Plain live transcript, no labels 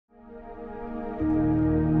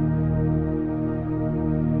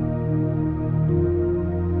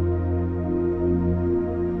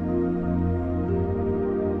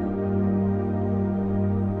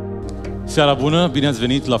Seara bună, bine ați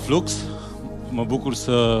venit la FLUX. Mă bucur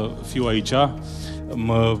să fiu aici.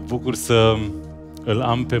 Mă bucur să îl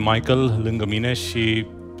am pe Michael lângă mine și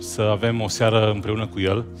să avem o seară împreună cu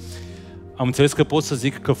el. Am înțeles că pot să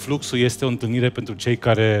zic că FLUX-ul este o întâlnire pentru cei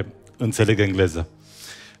care înțeleg engleză.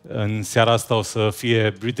 În seara asta o să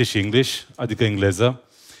fie British English, adică engleză,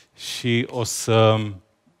 și o să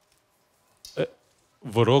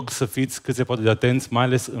vă rog să fiți cât se poate de atenți, mai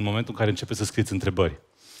ales în momentul în care începeți să scrieți întrebări.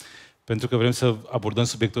 Pentru că vrem să abordăm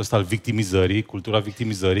subiectul ăsta al victimizării, cultura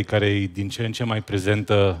victimizării, care e din ce în ce mai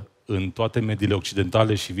prezentă în toate mediile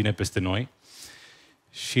occidentale și vine peste noi.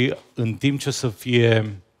 Și în timp ce o să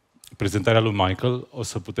fie prezentarea lui Michael, o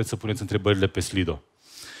să puteți să puneți întrebările pe Slido.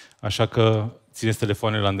 Așa că țineți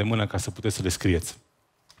telefoanele la îndemână ca să puteți să le scrieți.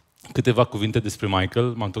 Câteva cuvinte despre Michael,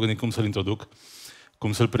 m-am tot gândit cum să-l introduc,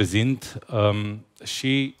 cum să-l prezint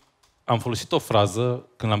și am folosit o frază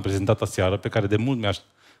când l-am prezentat aseară, pe care de mult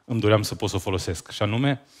îmi doream să pot să o folosesc, și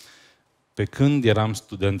anume, pe când eram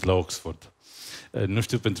student la Oxford. Nu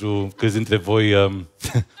știu pentru câți dintre voi,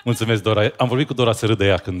 mulțumesc Dora, am vorbit cu Dora să râdă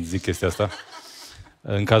ea când zic chestia asta,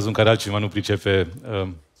 în cazul în care altcineva nu pricepe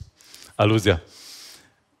aluzia.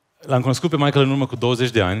 L-am cunoscut pe Michael în urmă cu 20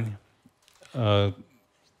 de ani,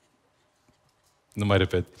 nu mai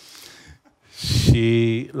repet,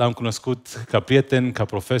 și l-am cunoscut ca prieten, ca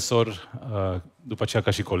profesor, după aceea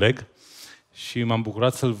ca și coleg, și m-am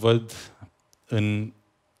bucurat să-l văd în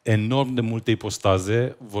enorm de multe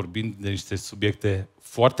ipostaze, vorbind de niște subiecte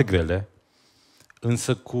foarte grele,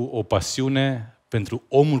 însă cu o pasiune pentru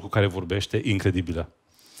omul cu care vorbește incredibilă.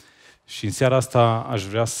 Și în seara asta aș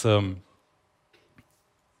vrea să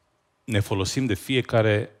ne folosim de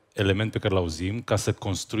fiecare element pe care l-auzim ca să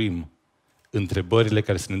construim întrebările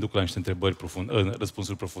care să ne ducă la niște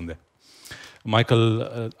răspunsuri profunde.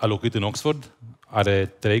 Michael a locuit în Oxford, are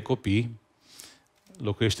 3 copii,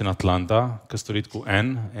 locuiește în Atlanta, căsătorit cu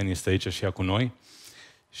Anne este aici și ea cu noi,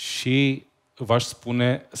 și v-aș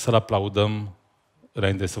spune să-l aplaudăm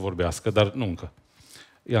înainte să vorbească, dar nu încă.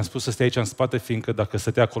 I-am spus să stea aici în spate, fiindcă dacă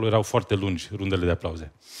stătea acolo erau foarte lungi rundele de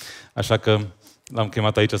aplauze. Așa că l-am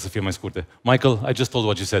chemat aici să fie mai scurte. Michael, I just told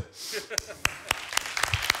what you said.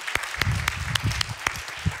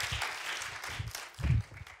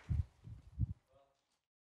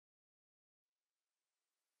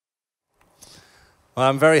 Well,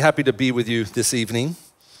 I'm very happy to be with you this evening,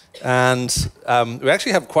 and we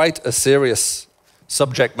actually have quite a serious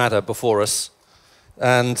subject matter before us,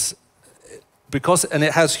 and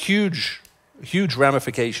it has huge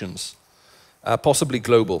ramifications, possibly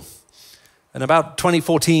global. In about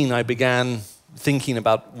 2014, I began thinking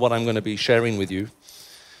about what I'm going to be sharing with you,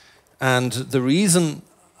 and the reason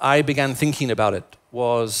I began thinking about it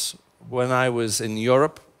was when I was in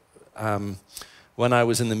Europe. When I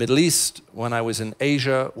was in the Middle East, when I was in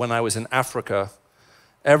Asia, when I was in Africa,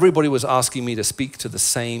 everybody was asking me to speak to the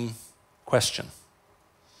same question.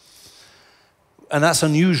 And that's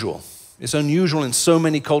unusual. It's unusual in so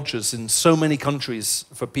many cultures, in so many countries,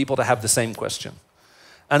 for people to have the same question.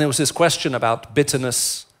 And it was this question about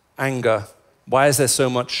bitterness, anger. Why is there so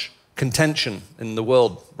much contention in the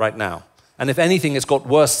world right now? And if anything, it's got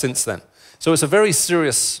worse since then. So it's a very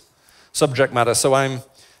serious subject matter. So I'm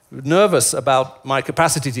nervous about my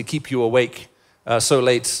capacity to keep you awake so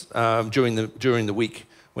late during the week,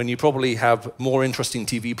 when you probably have more interesting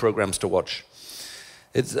TV programs to watch.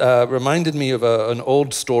 It reminded me of an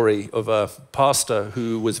old story of a pastor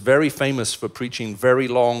who was very famous for preaching very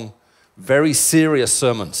long, very serious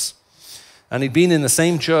sermons. And he'd been in the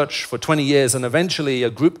same church for 20 years, and eventually a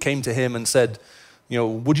group came to him and said,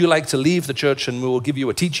 would you like to leave the church and we will give you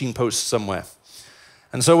a teaching post somewhere?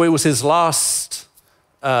 And so it was his last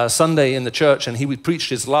Sunday in the church, and he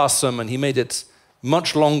preached his last sermon. He made it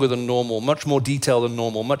much longer than normal, much more detailed than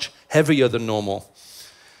normal, much heavier than normal.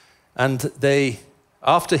 And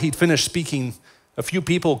after he'd finished speaking, a few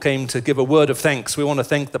people came to give a word of thanks. We want to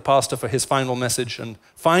thank the pastor for his final message. And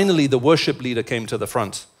finally, the worship leader came to the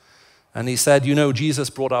front. And he said,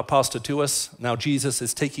 Jesus brought our pastor to us. Now Jesus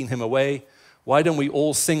is taking him away. Why don't we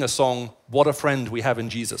all sing a song, What a Friend We Have in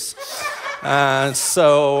Jesus? And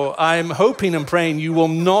so I'm hoping and praying you will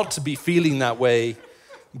not be feeling that way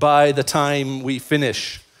by the time we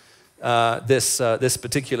finish this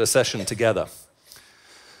particular session together.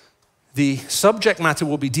 The subject matter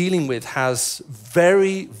we'll be dealing with has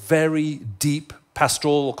very, very deep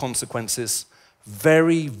pastoral consequences,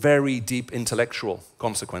 very, very deep intellectual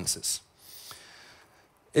consequences.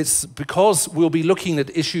 It's because we'll be looking at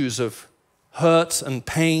issues of hurt and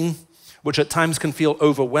pain, which at times can feel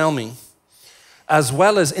overwhelming, as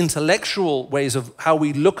well as intellectual ways of how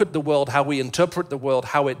we look at the world, how we interpret the world,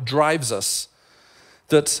 how it drives us,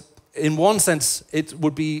 that in one sense, it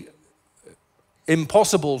would be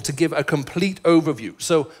impossible to give a complete overview.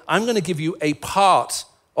 So I'm going to give you a part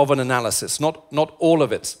of an analysis, not all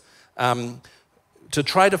of it, to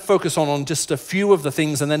try to focus on just a few of the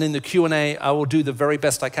things, and then in the Q&A, I will do the very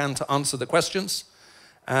best I can to answer the questions.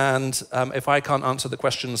 And if I can't answer the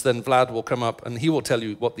questions, then Vlad will come up and he will tell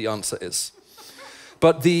you what the answer is.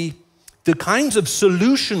 But the kinds of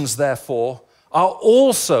solutions, therefore, are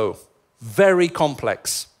also very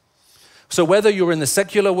complex. So whether you're in the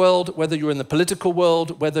secular world, whether you're in the political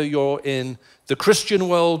world, whether you're in the Christian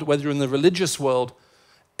world, whether you're in the religious world,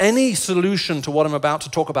 any solution to what I'm about to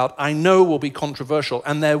talk about, I know will be controversial,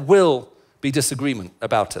 and there will be disagreement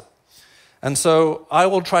about it. And so I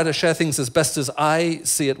will try to share things as best as I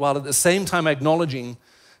see it, while at the same time acknowledging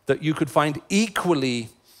that you could find equally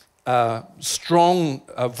strong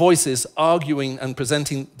voices arguing and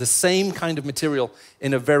presenting the same kind of material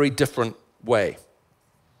in a very different way.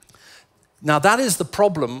 Now, that is the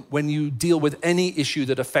problem when you deal with any issue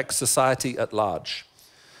that affects society at large.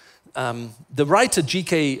 The writer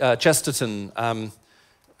G.K. Chesterton,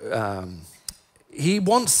 he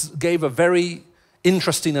once gave a very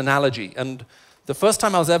interesting analogy. And the first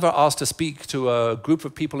time I was ever asked to speak to a group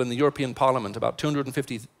of people in the European Parliament, about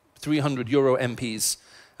 250, 300 Euro MPs,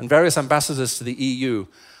 and various ambassadors to the EU,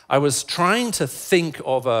 I was trying to think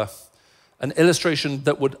of an illustration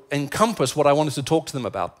that would encompass what I wanted to talk to them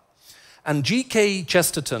about. And G.K.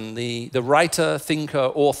 Chesterton, the writer,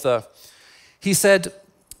 thinker, author, he said,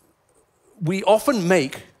 we often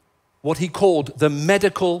make what he called the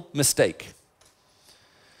medical mistake.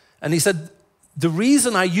 And he said, the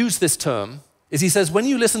reason I use this term is, he says, when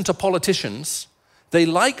you listen to politicians, they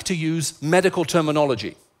like to use medical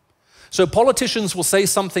terminology. So politicians will say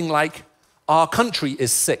something like, our country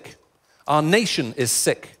is sick, our nation is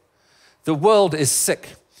sick, the world is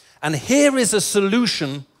sick, and here is a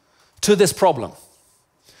solution to this problem.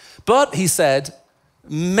 But, he said,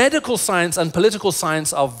 medical science and political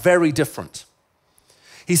science are very different.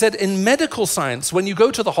 He said, in medical science, when you go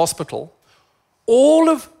to the hospital, all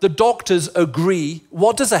of the doctors agree,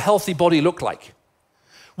 what does a healthy body look like?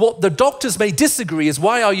 What the doctors may disagree is,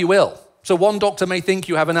 why are you ill? So one doctor may think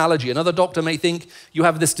you have an allergy, another doctor may think you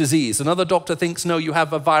have this disease, another doctor thinks, no, you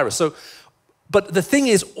have a virus. But the thing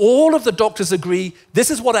is, all of the doctors agree, this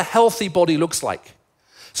is what a healthy body looks like.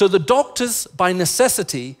 So the doctors, by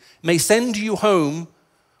necessity, may send you home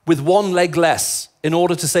with one leg less in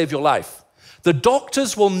order to save your life. The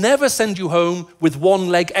doctors will never send you home with one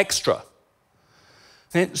leg extra.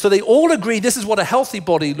 Okay? So they all agree this is what a healthy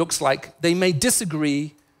body looks like. They may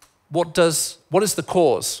disagree what is the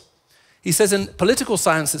cause. He says in political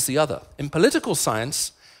science it's the other. In political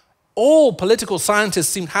science, all political scientists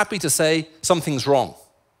seem happy to say something's wrong.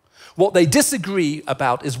 What they disagree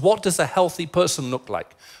about is, what does a healthy person look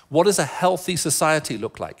like? What does a healthy society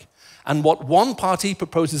look like? And what one party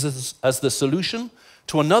proposes as the solution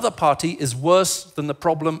to another party is worse than the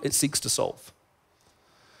problem it seeks to solve.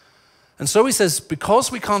 And so he says, because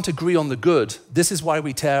we can't agree on the good, this is why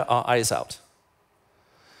we tear our eyes out.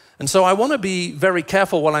 And so I want to be very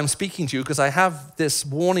careful while I'm speaking to you, because I have this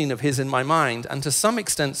warning of his in my mind, and to some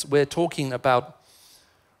extent we're talking about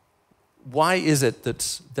why is it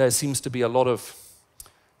that there seems to be a lot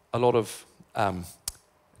of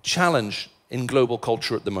challenge in global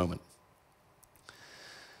culture at the moment.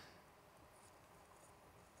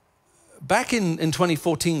 Back in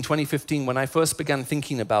 2014, 2015, when I first began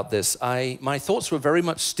thinking about this, my thoughts were very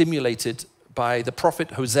much stimulated by the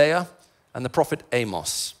prophet Hosea and the prophet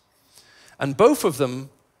Amos. And both of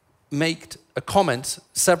them made a comment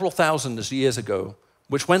several thousand years ago,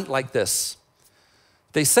 which went like this.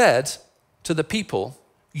 They said to the people,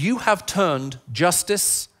 you have turned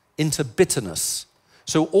justice into bitterness,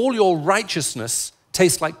 so all your righteousness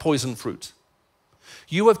tastes like poison fruit.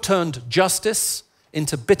 You have turned justice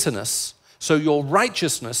into bitterness, so your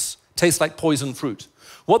righteousness tastes like poison fruit.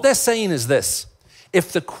 What they're saying is this: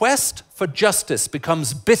 if the quest for justice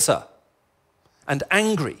becomes bitter and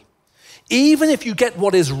angry, even if you get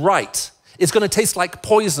what is right, it's going to taste like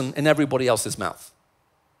poison in everybody else's mouth.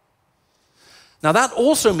 Now that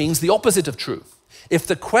also means the opposite of true. If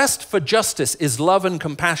the quest for justice is love and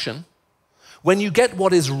compassion, when you get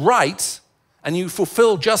what is right and you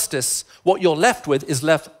fulfill justice, what you're left with is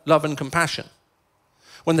love and compassion.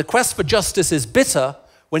 When the quest for justice is bitter,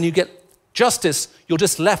 when you get justice, you're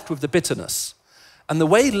just left with the bitterness. And the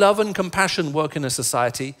way love and compassion work in a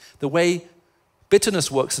society, the way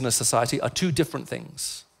bitterness works in a society, are two different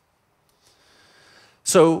things.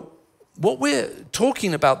 So what we're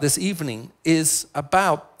talking about this evening is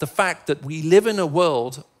about the fact that we live in a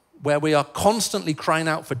world where we are constantly crying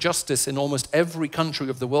out for justice in almost every country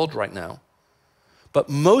of the world right now. But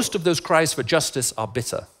most of those cries for justice are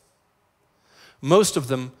bitter. Most of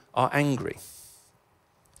them are angry.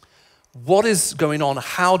 What is going on?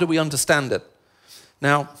 How do we understand it?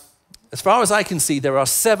 Now, as far as I can see, there are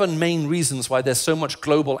 7 main reasons why there's so much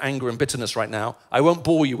global anger and bitterness right now. I won't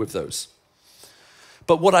bore you with those.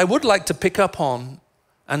 But what I would like to pick up on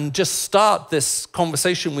and just start this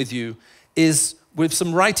conversation with you is with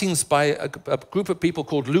some writings by a group of people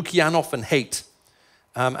called Lukianoff and Haidt.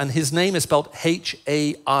 And his name is spelled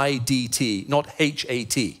H-A-I-D-T, not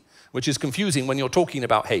H-A-T, which is confusing when you're talking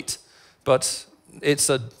about hate. But his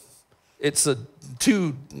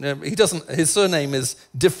surname is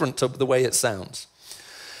different to the way it sounds.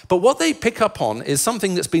 But what they pick up on is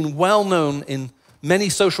something that's been well known in many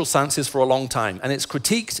social sciences for a long time. And it's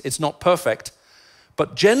critiqued, it's not perfect.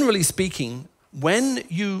 But generally speaking, when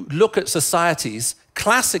you look at societies,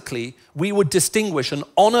 classically, we would distinguish an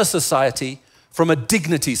honor society from a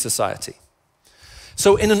dignity society.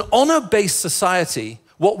 So in an honor-based society,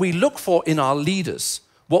 what we look for in our leaders,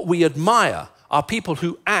 what we admire, are people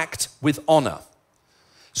who act with honor.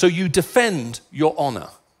 So you defend your honor.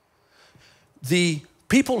 The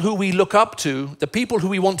people who we look up to, the people who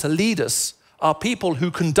we want to lead us, are people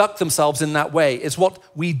who conduct themselves in that way. It's what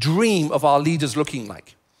we dream of our leaders looking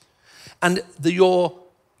like. And your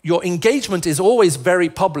engagement is always very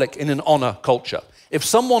public in an honor culture. If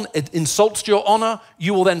someone insults your honor,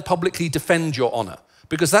 you will then publicly defend your honor,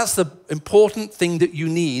 because that's the important thing that you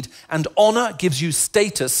need. And honor gives you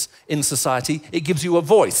status in society. It gives you a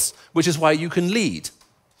voice, which is why you can lead.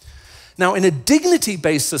 Now, in a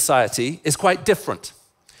dignity-based society, it's quite different.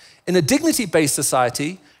 In a dignity-based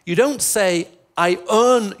society, you don't say, I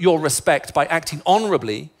earn your respect by acting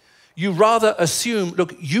honorably. You rather assume,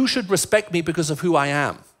 look, you should respect me because of who I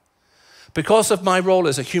am, because of my role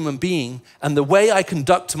as a human being, and the way I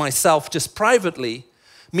conduct myself just privately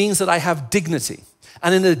means that I have dignity.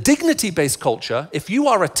 And in a dignity-based culture, if you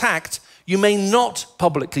are attacked, you may not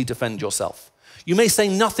publicly defend yourself. You may say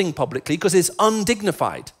nothing publicly because it's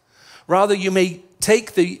undignified. Rather, you may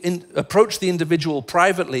approach the individual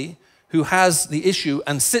privately who has the issue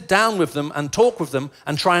and sit down with them and talk with them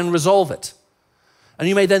and try and resolve it. And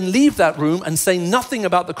you may then leave that room and say nothing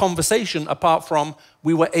about the conversation apart from,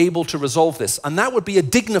 we were able to resolve this. And that would be a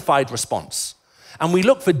dignified response. And we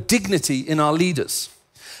look for dignity in our leaders.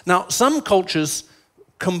 Now, some cultures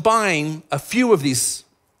combine a few of these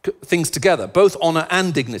things together, both honor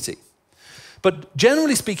and dignity. But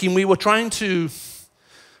generally speaking,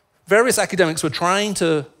 various academics were trying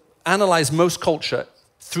to analyze most culture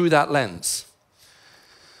through that lens.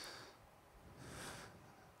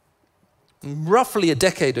 Roughly a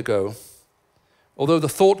decade ago, although the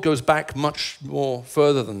thought goes back much more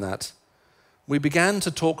further than that, we began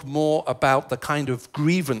to talk more about the kind of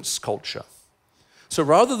grievance culture. So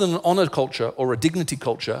rather than an honor culture or a dignity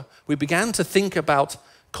culture, we began to think about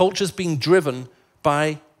cultures being driven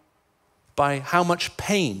by how much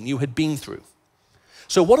pain you had been through.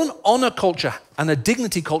 So what an honor culture and a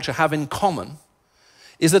dignity culture have in common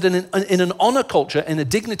is that in an honor culture, in a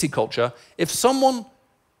dignity culture, if someone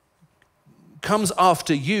comes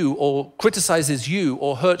after you or criticizes you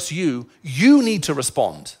or hurts you, you need to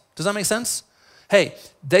respond. Does that make sense? Hey,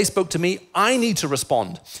 they spoke to me, I need to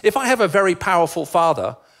respond. If I have a very powerful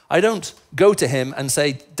father, I don't go to him and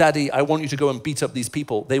say, Daddy, I want you to go and beat up these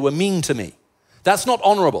people. They were mean to me. That's not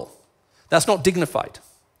honorable. That's not dignified.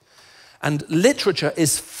 And literature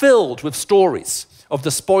is filled with stories of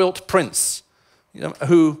the spoilt prince,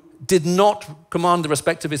 who did not command the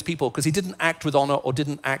respect of his people because he didn't act with honor or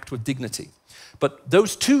didn't act with dignity. But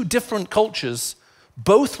those two different cultures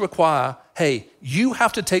both require, hey, you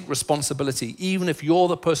have to take responsibility. Even if you're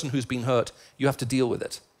the person who's been hurt, you have to deal with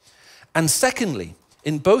it. And secondly,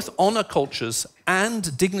 in both honor cultures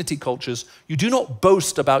and dignity cultures, you do not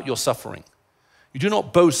boast about your suffering. You do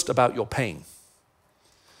not boast about your pain.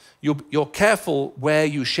 You're careful where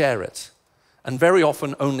you share it, and very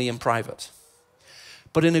often only in private.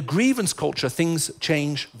 But in a grievance culture, things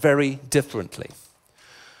change very differently.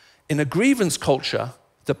 In a grievance culture,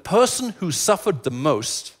 the person who suffered the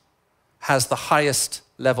most has the highest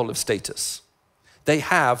level of status. They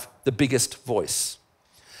have the biggest voice.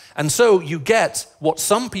 And so you get what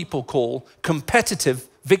some people call competitive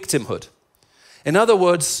victimhood. In other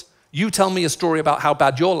words, you tell me a story about how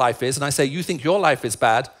bad your life is, and I say, you think your life is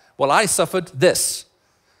bad? Well, I suffered this.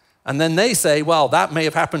 And then they say, well, that may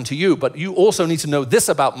have happened to you, but you also need to know this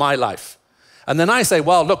about my life. And then I say,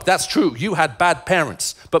 well, look, that's true. You had bad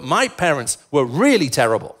parents, but my parents were really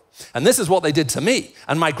terrible. And this is what they did to me.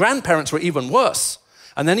 And my grandparents were even worse.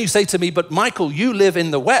 And then you say to me, but Michael, you live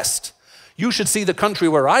in the West. You should see the country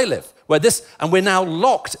where I live, where this, and we're now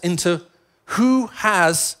locked into who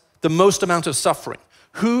has the most amount of suffering,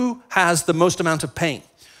 who has the most amount of pain,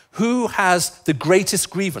 who has the greatest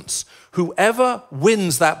grievance. Whoever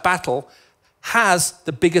wins that battle has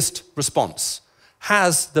the biggest response,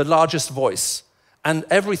 has the largest voice, and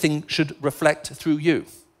everything should reflect through you.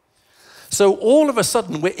 So all of a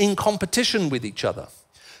sudden, we're in competition with each other.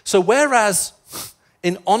 So whereas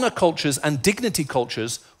in honor cultures and dignity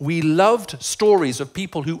cultures, we loved stories of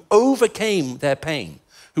people who overcame their pain,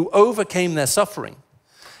 who overcame their suffering.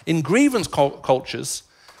 In grievance cultures,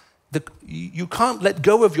 you can't let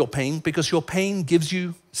go of your pain because your pain gives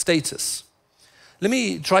you status. Let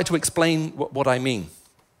me try to explain what I mean.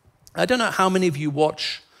 I don't know how many of you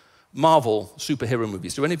watch Marvel superhero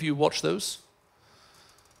movies. Do any of you watch those?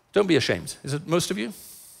 Don't be ashamed. Is it most of you?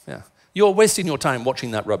 Yeah. You're wasting your time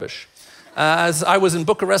watching that rubbish. As I was in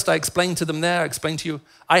Bucharest, I explained to them there, I explained to you,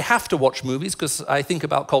 I have to watch movies because I think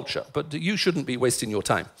about culture, but you shouldn't be wasting your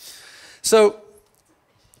time.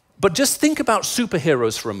 But just think about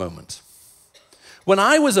superheroes for a moment. When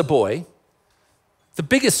I was a boy, the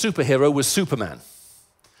biggest superhero was Superman.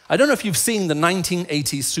 I don't know if you've seen the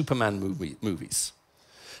 1980s Superman movies.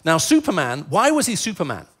 Now, Superman, why was he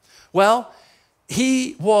Superman? Well,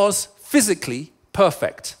 he was physically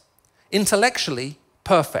perfect, intellectually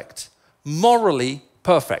perfect, morally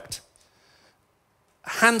perfect,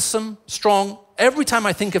 handsome, strong. Every time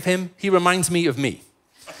I think of him, he reminds me of me.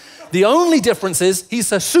 The only difference is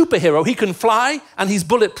he's a superhero. He can fly and he's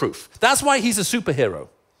bulletproof. That's why he's a superhero.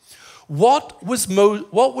 What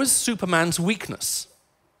was Superman's weakness?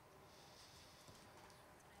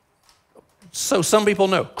 So some people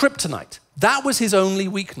know, kryptonite. That was his only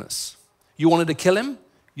weakness. You wanted to kill him,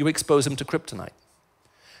 you expose him to kryptonite.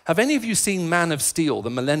 Have any of you seen Man of Steel, the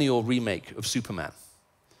millennial remake of Superman?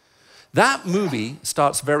 That movie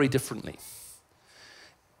starts very differently.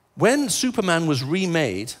 When Superman was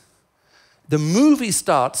remade, the movie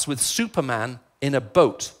starts with Superman in a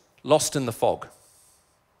boat, lost in the fog.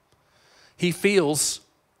 He feels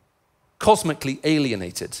cosmically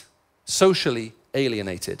alienated, socially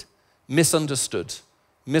alienated, misunderstood,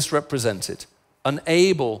 misrepresented,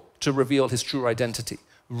 unable to reveal his true identity,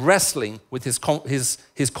 wrestling with his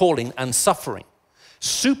calling and suffering.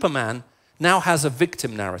 Superman now has a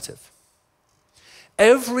victim narrative.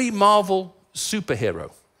 Every Marvel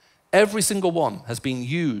superhero, every single one has been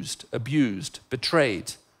used, abused,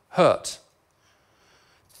 betrayed, hurt.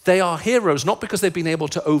 They are heroes not because they've been able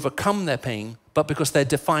to overcome their pain, but because they're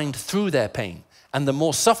defined through their pain. And the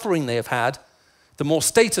more suffering they have had, the more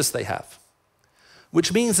status they have.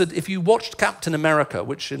 Which means that if you watched Captain America,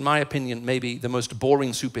 which in my opinion may be the most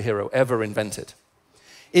boring superhero ever invented,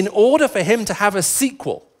 in order for him to have a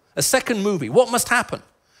sequel, a second movie, what must happen?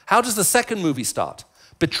 How does the second movie start?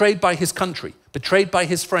 Betrayed by his country, betrayed by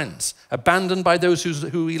his friends, abandoned by those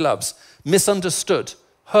who he loves, misunderstood,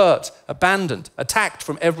 hurt, abandoned, attacked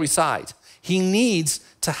from every side. He needs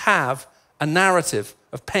to have a narrative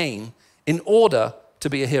of pain in order to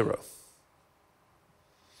be a hero.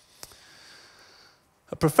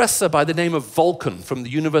 A professor by the name of Vulcan from the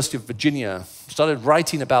University of Virginia started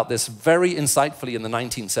writing about this very insightfully in the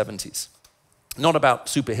 1970s. Not about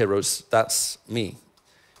superheroes, that's me.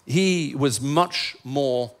 He was much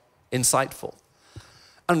more insightful.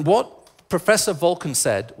 And what Professor Vulcan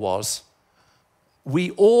said was,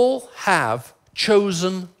 we all have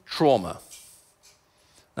chosen trauma.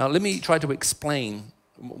 Now, let me try to explain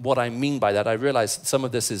what I mean by that. I realize some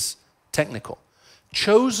of this is technical.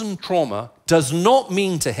 Chosen trauma does not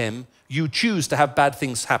mean to him you choose to have bad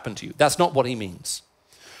things happen to you. That's not what he means.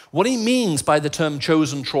 What he means by the term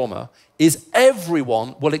chosen trauma is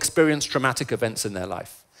everyone will experience traumatic events in their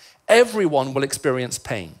life. Everyone will experience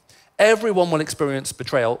pain. Everyone will experience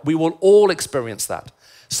betrayal. We will all experience that.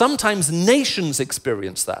 Sometimes nations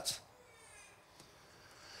experience that.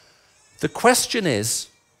 The question is,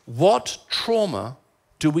 what trauma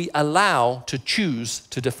do we allow to choose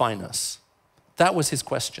to define us? That was his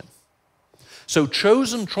question. So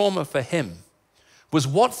chosen trauma for him was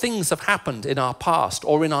what things have happened in our past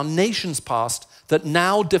or in our nation's past that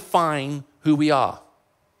now define who we are.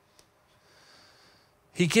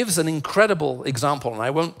 He gives an incredible example, and I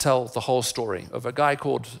won't tell the whole story, of a guy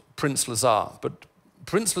called Prince Lazar. But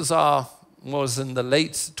Prince Lazar was in the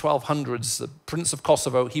late 1200s, the Prince of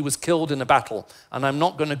Kosovo. He was killed in a battle. And I'm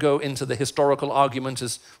not going to go into the historical argument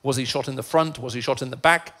as was he shot in the front, was he shot in the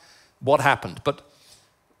back, what happened. But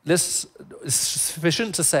this is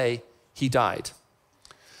sufficient to say he died.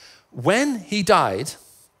 When he died,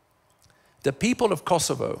 the people of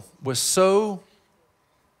Kosovo were so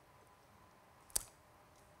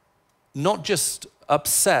not just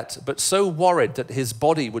upset, but so worried that his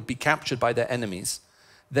body would be captured by their enemies,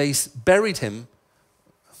 they buried him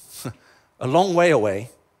a long way away,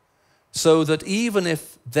 so that even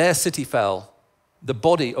if their city fell, the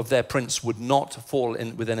body of their prince would not fall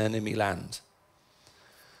within enemy land.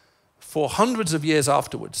 For hundreds of years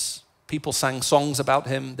afterwards, people sang songs about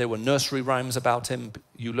him. There were nursery rhymes about him.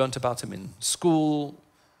 You learnt about him in school.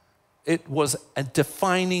 It was a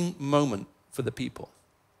defining moment for the people.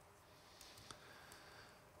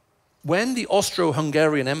 When the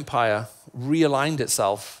Austro-Hungarian Empire realigned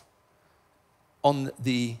itself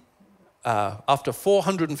after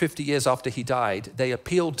 450 years after he died, they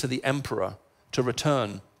appealed to the emperor to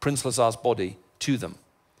return Prince Lazar's body to them.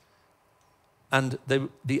 And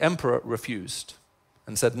the emperor refused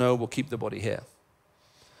and said, no, we'll keep the body here.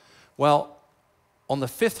 Well, on the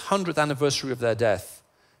 500th anniversary of their death,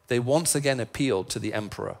 they once again appealed to the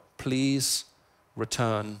emperor, please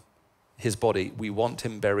return his body. We want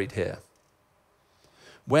him buried here.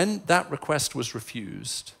 When that request was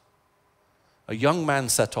refused, a young man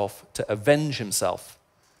set off to avenge himself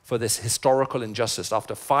for this historical injustice.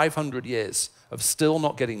 After 500 years of still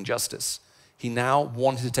not getting justice, he now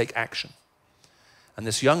wanted to take action. And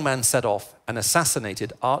this young man set off and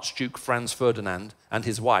assassinated Archduke Franz Ferdinand and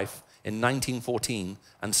his wife in 1914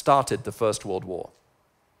 and started the First World War.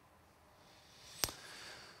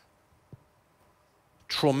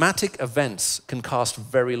 Traumatic events can cast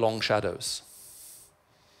very long shadows.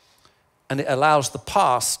 And it allows the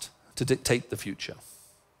past to dictate the future.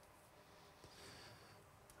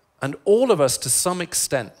 And all of us, to some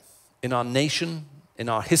extent, in our nation, in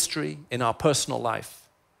our history, in our personal life,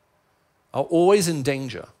 are always in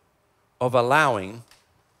danger of allowing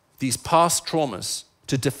these past traumas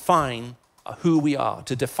to define who we are,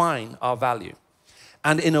 to define our value.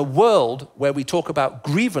 And in a world where we talk about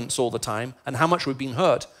grievance all the time and how much we've been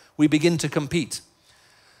hurt, we begin to compete.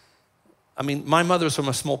 I mean, my mother is from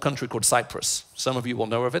a small country called Cyprus. Some of you will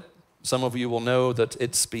know of it. Some of you will know that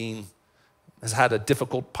has had a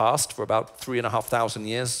difficult past for about 3,500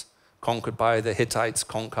 years, conquered by the Hittites,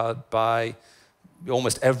 conquered by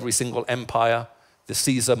almost every single empire. The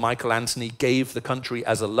Caesar, Michael Antony, gave the country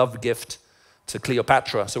as a love gift to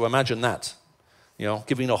Cleopatra. So imagine that,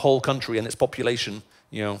 giving a whole country and its population,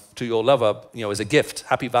 to your lover, as a gift.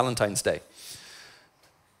 Happy Valentine's Day.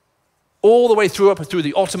 All the way through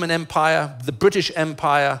the Ottoman Empire, the British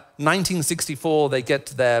Empire, 1964, they get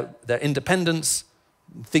their independence.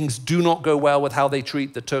 Things do not go well with how they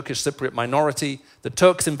treat the Turkish Cypriot minority. The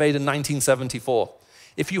Turks invade in 1974.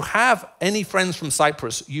 If you have any friends from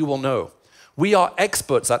Cyprus, you will know we are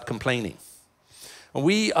experts at complaining.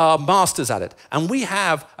 We are masters at it. And we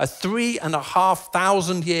have a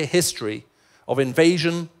 3,500-year history of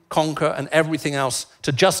invasion, conquer, and everything else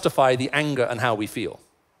to justify the anger and how we feel.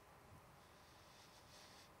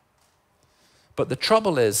 But the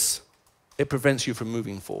trouble is, it prevents you from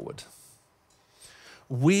moving forward.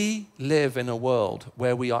 We live in a world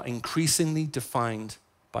where we are increasingly defined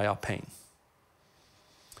by our pain,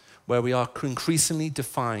 where we are increasingly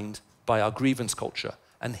defined by our grievance culture.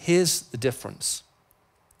 And here's the difference.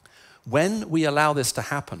 When we allow this to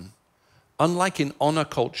happen, unlike in honor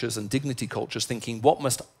cultures and dignity cultures, thinking, what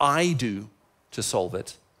must I do to solve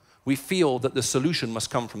it? We feel that the solution must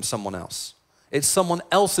come from someone else. It's someone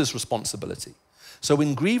else's responsibility. So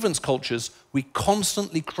in grievance cultures, we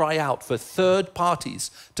constantly cry out for third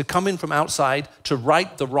parties to come in from outside to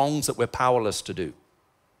right the wrongs that we're powerless to do.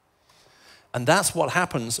 And that's what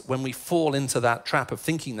happens when we fall into that trap of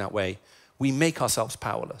thinking that way. We make ourselves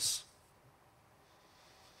powerless.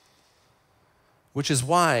 Which is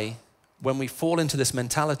why, when we fall into this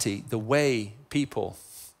mentality, the way people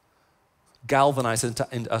galvanize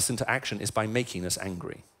us into action is by making us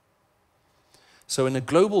angry. So in a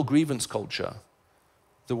global grievance culture,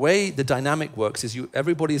 the way the dynamic works is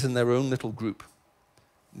everybody's in their own little group.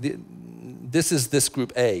 This is this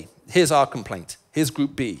group A. Here's our complaint. Here's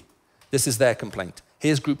group B. This is their complaint.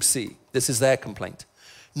 Here's group C. This is their complaint.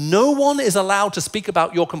 No one is allowed to speak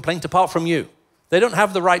about your complaint apart from you. They don't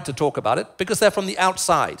have the right to talk about it because they're from the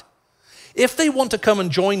outside. If they want to come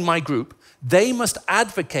and join my group, they must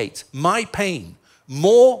advocate my pain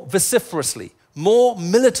more vociferously, more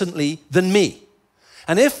militantly than me.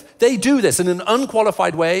 And if they do this in an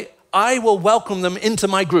unqualified way, I will welcome them into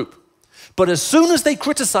my group. But as soon as they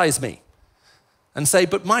criticize me and say,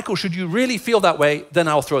 but Michael, should you really feel that way, then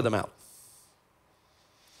I'll throw them out.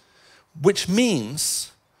 Which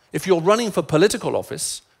means, if you're running for political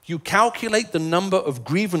office, you calculate the number of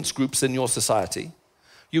grievance groups in your society,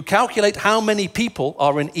 you calculate how many people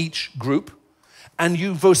are in each group, and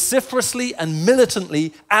you vociferously and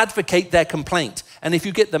militantly advocate their complaint. And if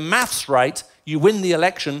you get the maths right, you win the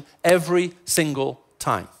election every single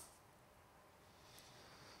time.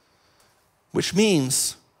 Which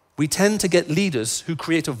means we tend to get leaders who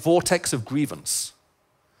create a vortex of grievance,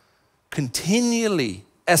 continually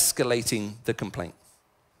escalating the complaint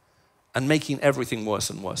and making everything worse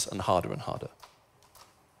and worse and harder.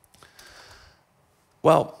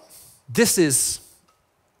 Well, this is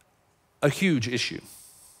a huge issue.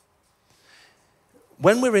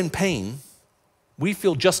 When we're in pain, we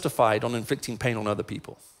feel justified on inflicting pain on other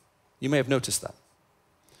people. You may have noticed that.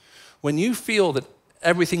 When you feel that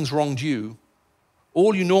everything's wronged you,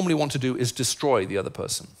 all you normally want to do is destroy the other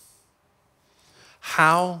person.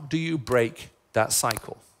 How do you break that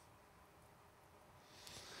cycle?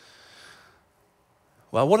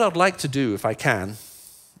 Well, what I'd like to do, if I can,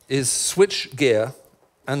 is switch gear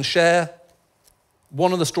and share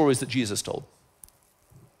one of the stories that Jesus told.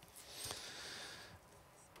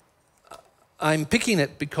 I'm picking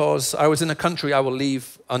it because I was in a country I will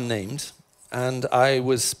leave unnamed, and I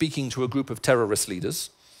was speaking to a group of terrorist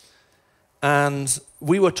leaders, and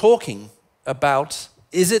we were talking about,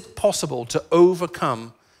 is it possible to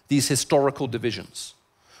overcome these historical divisions?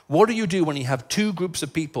 What do you do when you have two groups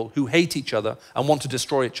of people who hate each other and want to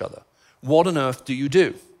destroy each other? What on earth do you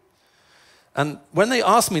do? And when they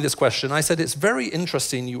asked me this question, I said, it's very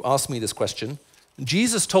interesting you asked me this question.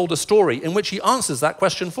 Jesus told a story in which he answers that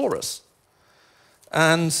question for us.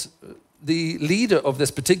 And the leader of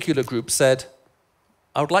this particular group said,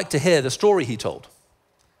 I would like to hear the story he told.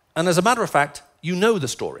 And as a matter of fact, you know the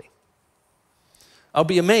story. I'll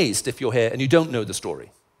be amazed if you're here and you don't know the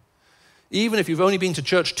story. Even if you've only been to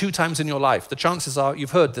church 2 times in your life, the chances are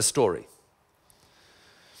you've heard this story.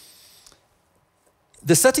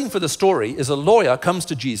 The setting for the story is a lawyer comes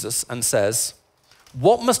to Jesus and says,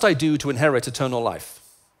 what must I do to inherit eternal life?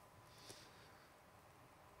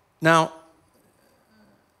 Now,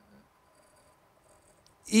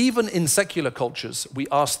 even in secular cultures, we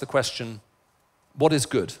ask the question, what is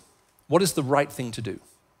good? What is the right thing to do?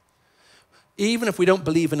 Even if we don't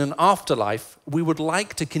believe in an afterlife, we would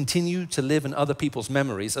like to continue to live in other people's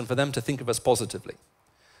memories and for them to think of us positively.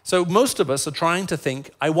 So most of us are trying to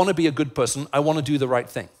think, I want to be a good person, I want to do the right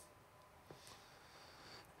thing.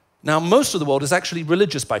 Now, most of the world is actually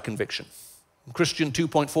religious by conviction. Christian,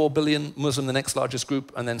 2.4 billion, Muslim, the next largest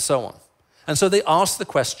group, and then so on. And so they ask the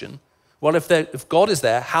question, well, if God is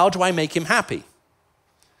there, how do I make him happy?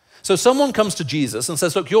 So someone comes to Jesus and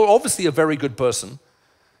says, look, you're obviously a very good person,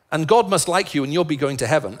 and God must like you and you'll be going to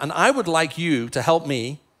heaven, and I would like you to help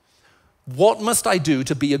me. What must I do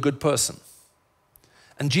to be a good person?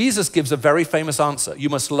 And Jesus gives a very famous answer. You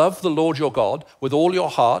must love the Lord your God with all your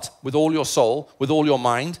heart, with all your soul, with all your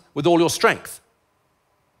mind, with all your strength.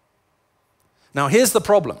 Now here's the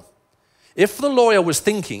problem. If the lawyer was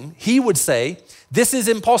thinking, he would say, this is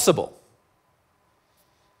impossible.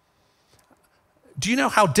 Do you know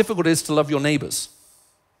how difficult it is to love your neighbors?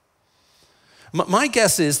 My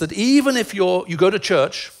guess is that even if you go to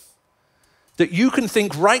church, that you can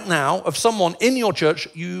think right now of someone in your church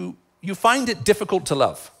you find it difficult to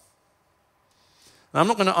love. And I'm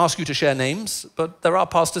not going to ask you to share names, but there are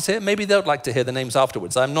pastors here. Maybe they'd like to hear the names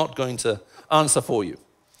afterwards. I'm not going to answer for you.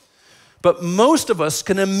 But most of us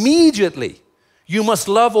can immediately, you must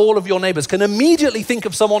love all of your neighbors, can immediately think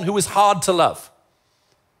of someone who is hard to love.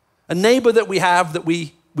 A neighbor that we have that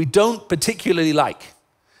we don't particularly like.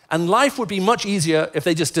 And life would be much easier if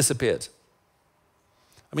they just disappeared.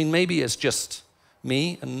 I mean, maybe it's just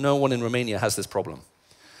me and no one in Romania has this problem.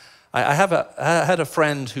 I had a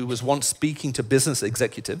friend who was once speaking to business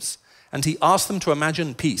executives, and he asked them to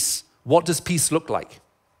imagine peace. What does peace look like?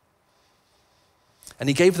 And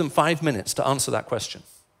he gave them 5 minutes to answer that question.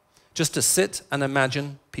 Just to sit and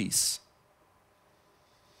imagine peace.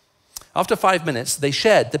 After 5 minutes, they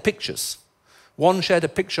shared the pictures. One shared a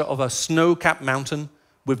picture of a snow-capped mountain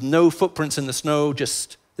with no footprints in the snow,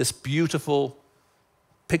 just this beautiful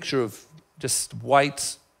picture of just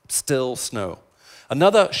white, still snow.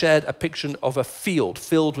 Another shared a picture of a field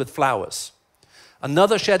filled with flowers.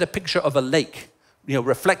 Another shared a picture of a lake,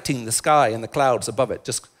 reflecting the sky and the clouds above it,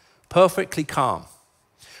 just perfectly calm.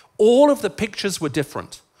 All of the pictures were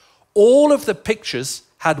different. All of the pictures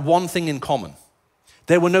had one thing in common.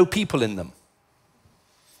 There were no people in them.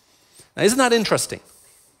 Now, isn't that interesting?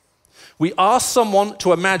 We ask someone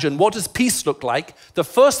to imagine what does peace look like. The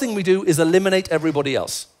first thing we do is eliminate everybody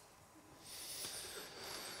else.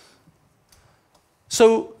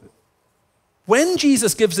 So when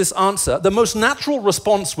Jesus gives this answer, the most natural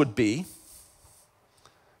response would be,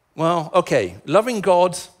 well, okay, loving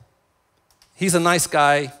God, he's a nice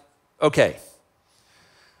guy, okay.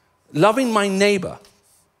 Loving my neighbor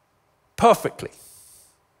perfectly.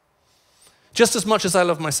 just as much as I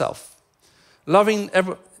love myself. Loving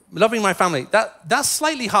my family, that's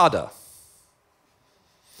slightly harder.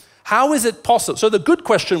 How is it possible? So the good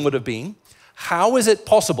question would have been, how is it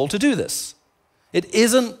possible to do this? It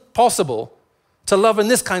isn't possible to love in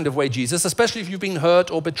this kind of way, Jesus, especially if you've been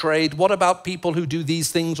hurt or betrayed. What about people who do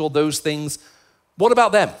these things or those things? What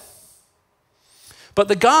about them? But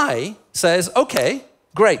the guy says, okay,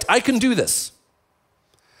 great, I can do this.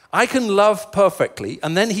 I can love perfectly.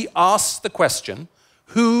 And then he asks the question,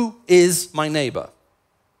 who is my neighbor?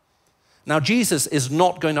 Now, Jesus is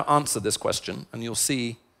not going to answer this question, and you'll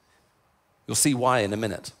see why in a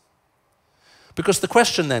minute. Because the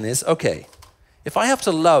question then is, okay, if I have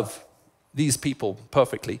to love these people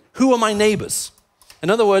perfectly, who are my neighbors? In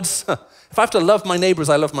other words, if I have to love my neighbor as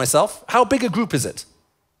I love myself, how big a group is it?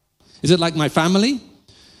 Is it like my family?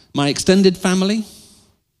 My extended family?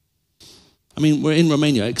 I mean, we're in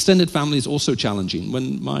Romania. Extended family is also challenging.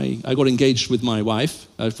 When I got engaged with my wife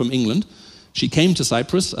from England, she came to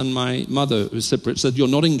Cyprus, and my mother, who's Cypriot, said, you're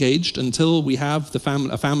not engaged until we have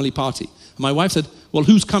a family party. And my wife said, well,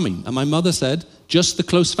 who's coming? And my mother said, just the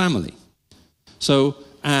close family. So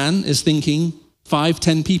Anne is thinking 5,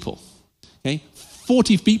 10 people. Okay?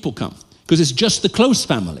 40 people come, because it's just the close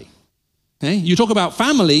family. Okay? You talk about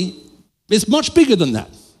family, it's much bigger than that.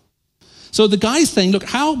 So the guy's saying, look,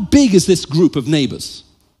 how big is this group of neighbors?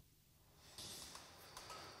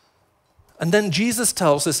 And then Jesus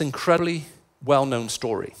tells this incredibly well-known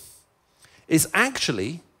story. It's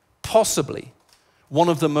actually, possibly, one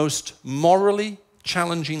of the most morally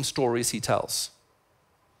challenging stories he tells.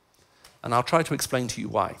 And I'll try to explain to you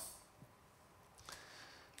why.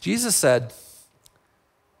 Jesus said,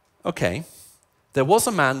 okay, there was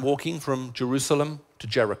a man walking from Jerusalem to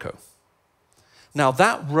Jericho. Now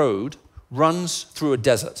that road runs through a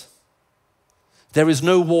desert. There is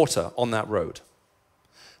no water on that road.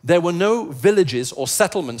 There were no villages or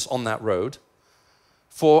settlements on that road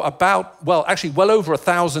for about, well, actually well over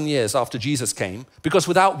 1,000 years after Jesus came, because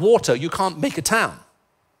without water, you can't make a town.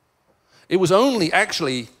 It was only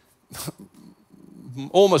actually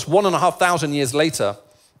almost 1,500 years later,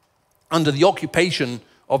 under the occupation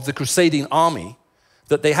of the crusading army,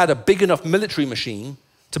 that they had a big enough military machine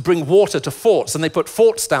to bring water to forts, and they put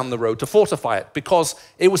forts down the road to fortify it, because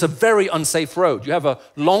it was a very unsafe road. You have a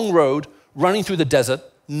long road running through the desert,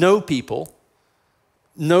 no people,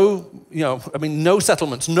 no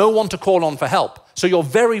settlements, no one to call on for help. So you're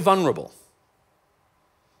very vulnerable.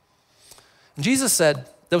 And Jesus said,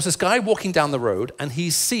 there was this guy walking down the road, and he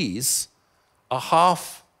sees a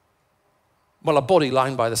body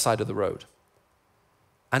lying by the side of the road.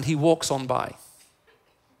 And he walks on by.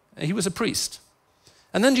 And he was a priest.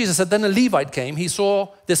 And then Jesus said, then a Levite came. He saw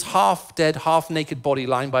this half-dead, half-naked body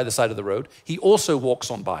lying by the side of the road. He also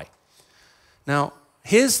walks on by. Now,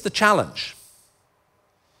 here's the challenge.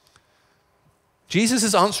 Jesus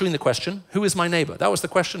is answering the question, who is my neighbor? That was the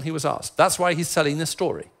question he was asked. That's why he's telling this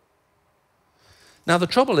story. Now, the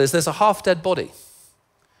trouble is there's a half-dead body.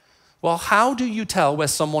 Well, how do you tell where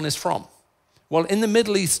someone is from? Well, in the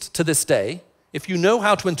Middle East to this day, if you know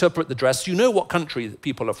how to interpret the dress, you know what country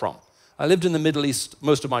people are from. I lived in the Middle East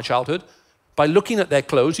most of my childhood. By looking at their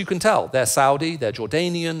clothes, you can tell. They're Saudi, they're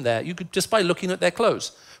Jordanian, you could just by looking at their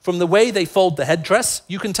clothes. From the way they fold the headdress,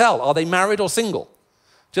 you can tell. Are they married or single?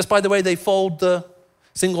 Just by the way they fold the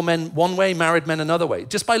single men one way, married men another way.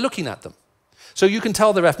 Just by looking at them. So you can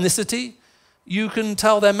tell their ethnicity, you can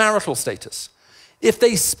tell their marital status. If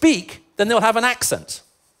they speak, then they'll have an accent.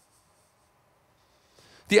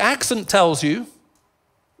 The accent tells you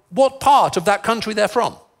what part of that country they're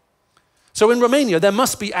from. So in Romania, there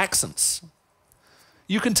must be accents.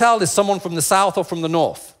 You can tell is someone from the south or from the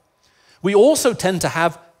north. We also tend to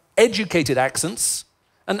have educated accents,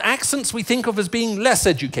 and accents we think of as being less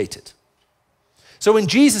educated. So in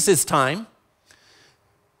Jesus' time,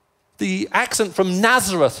 the accent from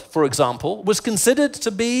Nazareth, for example, was considered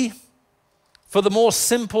to be for the more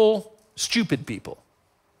simple, stupid people.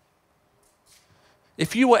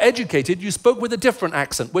 If you were educated, you spoke with a different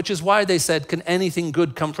accent, which is why they said, can anything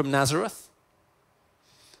good come from Nazareth?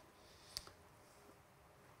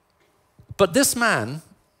 But this man,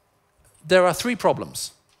 there are 3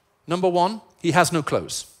 problems. Number 1, he has no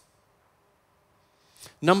clothes.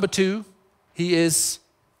 Number 2, he is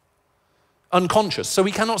unconscious, so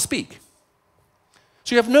he cannot speak.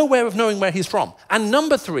 So you have no way of knowing where he's from. And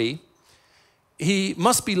number 3, he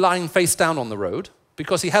must be lying face down on the road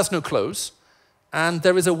because he has no clothes. And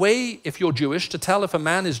there is a way, if you're Jewish, to tell if a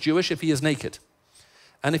man is Jewish if he is naked.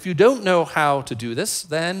 And if you don't know how to do this,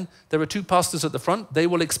 then there are 2 pastors at the front. They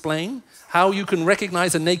will explain how you can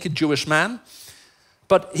recognize a naked Jewish man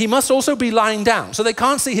But he must also be lying down, so they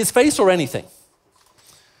can't see his face or anything.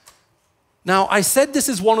 Now, I said this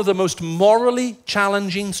is one of the most morally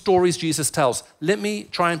challenging stories Jesus tells. Let me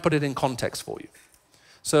try and put it in context for you.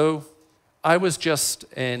 So, I was just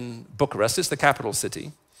in Bucharest. It's the capital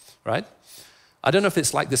city, right? I don't know if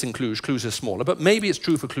it's like this in Cluj. Cluj is smaller, but maybe it's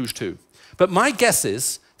true for Cluj too. But my guess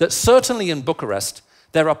is that certainly in Bucharest,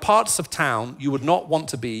 there are parts of town you would not want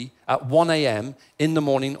to be at 1 a.m. in the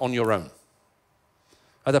morning on your own.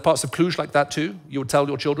 Are there parts of Cluj like that too? You would tell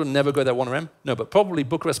your children never go there 1 a.m.? No, but probably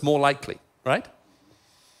Bucharest more likely, right?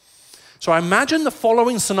 So I imagine the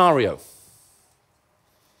following scenario.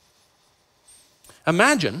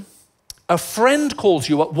 Imagine a friend calls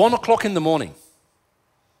you at 1 o'clock in the morning.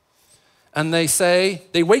 And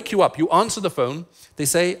they wake you up, you answer the phone, they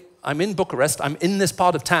say, I'm in Bucharest, I'm in this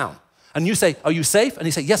part of town. And you say, are you safe? And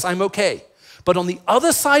he say, yes, I'm okay. But on the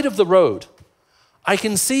other side of the road, I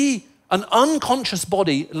can see an unconscious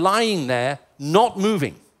body lying there, not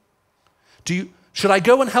moving. Should I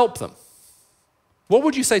go and help them? What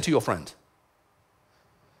would you say to your friend?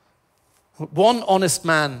 One honest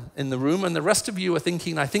man in the room, and the rest of you are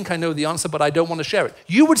thinking, I think I know the answer, but I don't want to share it.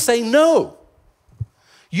 You would say no.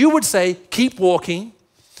 You would say, keep walking,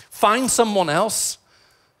 find someone else.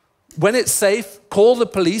 When it's safe, call the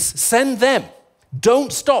police, send them.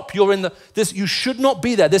 Don't stop. You should not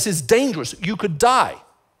be there. This is dangerous. You could die.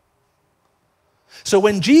 So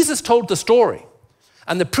when Jesus told the story,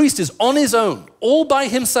 and the priest is on his own, all by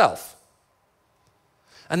himself,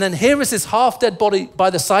 and then here is his half-dead body by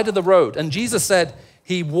the side of the road, and Jesus said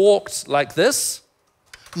he walked like this,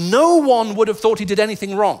 no one would have thought he did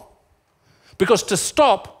anything wrong. Because to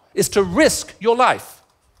stop is to risk your life.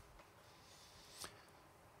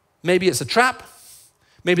 Maybe it's a trap.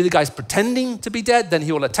 Maybe the guy's pretending to be dead, then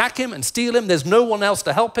he will attack him and steal him. There's no one else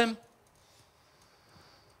to help him.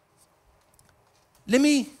 Let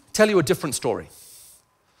me tell you a different story.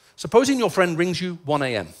 Supposing your friend rings you 1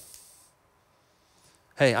 a.m.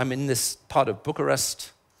 Hey, I'm in this part of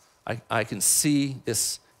Bucharest. I can see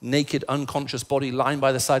this naked, unconscious body lying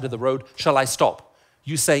by the side of the road. Shall I stop?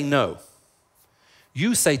 You say no.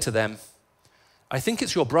 You say to them, I think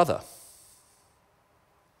it's your brother.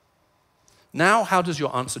 Now, how does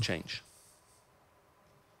your answer change?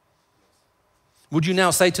 Would you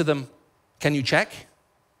now say to them, can you check?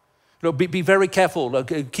 Look, be very careful.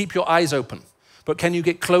 Look, keep your eyes open. But can you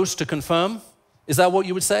get close to confirm? Is that what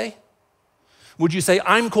you would say? Would you say,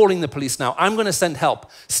 I'm calling the police now. I'm going to send help.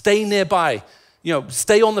 Stay nearby.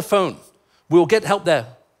 Stay on the phone. We'll get help there.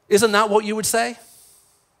 Isn't that what you would say?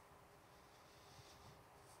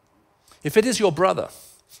 If it is your brother,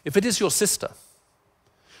 if it is your sister,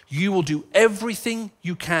 you will do everything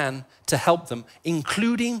you can to help them,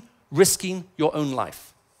 including risking your own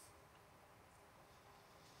life.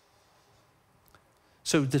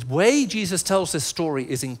 So the way Jesus tells this story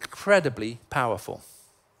is incredibly powerful.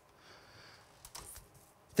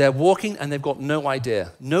 They're walking and they've got no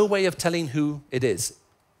idea, no way of telling who it is.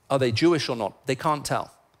 Are they Jewish or not? They can't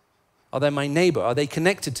tell. Are they my neighbor? Are they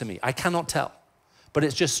connected to me? I cannot tell. But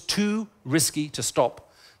it's just too risky to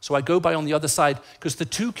stop. So I go by on the other side because the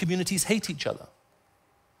two communities hate each other.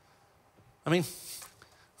 I mean,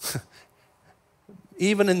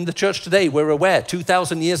 even in the church today, we're aware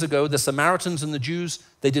 2,000 years ago, the Samaritans and the Jews,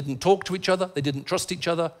 they didn't talk to each other. They didn't trust each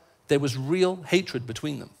other. There was real hatred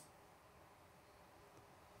between them.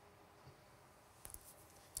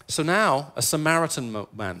 So now a Samaritan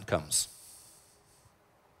man comes.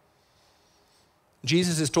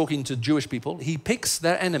 Jesus is talking to Jewish people. He picks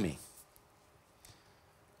their enemy.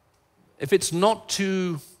 If it's not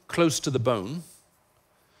too close to the bone,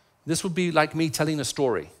 this would be like me telling a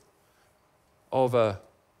story of a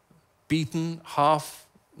beaten,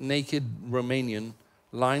 half-naked Romanian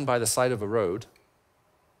lying by the side of a road,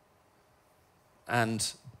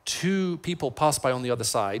 and two people pass by on the other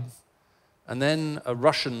side, and then a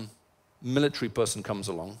Russian military person comes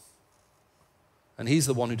along, and he's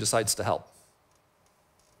the one who decides to help.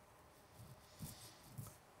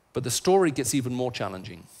 But the story gets even more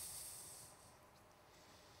challenging.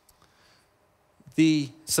 The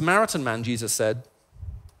Samaritan man, Jesus said,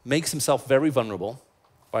 makes himself very vulnerable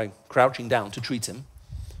by crouching down to treat him,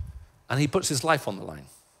 and he puts his life on the line.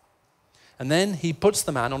 And then he puts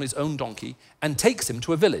the man on his own donkey and takes him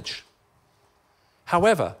to a village.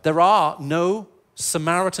 However, there are no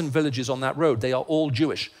Samaritan villages on that road. They are all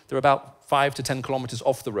Jewish. They're about 5 to 10 kilometers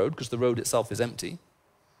off the road because the road itself is empty.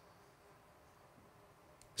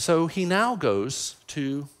 So he now goes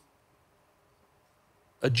to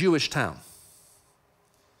a Jewish town.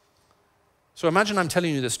 So imagine I'm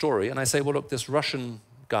telling you this story, and I say, well, look, this Russian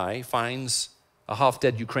guy finds a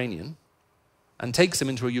half-dead Ukrainian, and takes him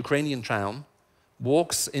into a Ukrainian town,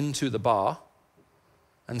 walks into the bar,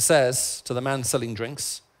 and says to the man selling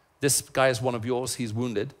drinks, "This guy is one of yours, he's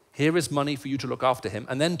wounded. Here is money for you to look after him,"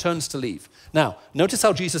 and then turns to leave. Now, notice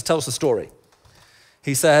how Jesus tells the story.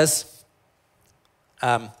 He says,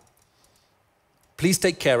 "Please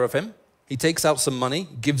take care of him." He takes out some money,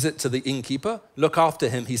 gives it to the innkeeper. "Look after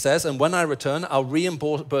him," he says, "and when I return, I'll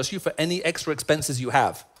reimburse you for any extra expenses you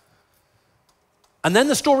have." And then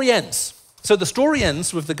the story ends. So the story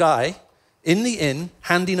ends with the guy in the inn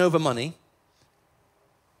handing over money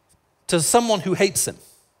to someone who hates him.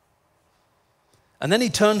 And then he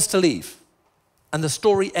turns to leave, and the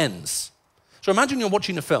story ends. So imagine you're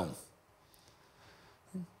watching a film.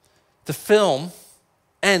 The film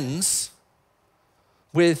ends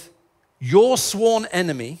with your sworn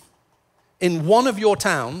enemy in one of your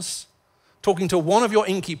towns talking to one of your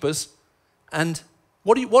innkeepers, and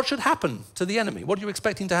what should happen to the enemy? What are you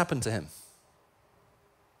expecting to happen to him?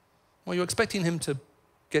 Well, you're expecting him to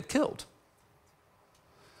get killed.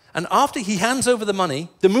 And after he hands over the money,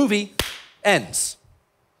 the movie ends.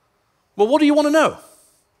 Well, what do you want to know?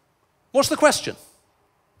 What's the question?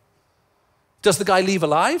 Does the guy leave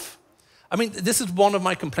alive? I mean, this is one of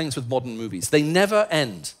my complaints with modern movies. They never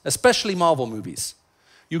end, especially Marvel movies.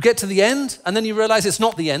 You get to the end, and then you realize it's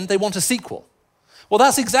not the end. They want a sequel. Well,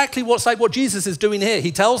 that's exactly what Jesus is doing here.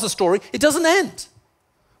 He tells the story. It doesn't end.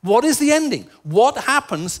 What is the ending? What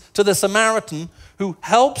happens to the Samaritan who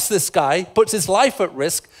helps this guy, puts his life at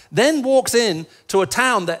risk, then walks in to a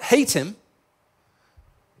town that hates him,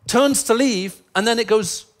 turns to leave, and then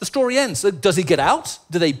the story ends. Does he get out?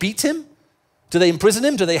 Do they beat him? Do they imprison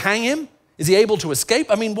him? Do they hang him? Is he able to escape?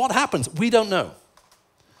 I mean, what happens? We don't know.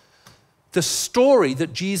 The story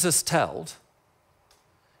that Jesus told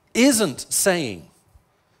isn't saying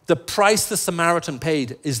the price the Samaritan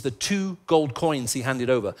paid is the 2 gold coins he handed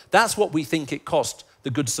over. That's what we think it cost the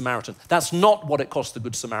Good Samaritan. That's not what it cost the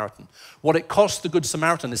Good Samaritan. What it cost the Good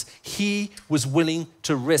Samaritan is he was willing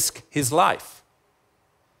to risk his life.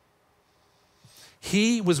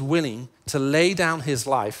 He was willing to lay down his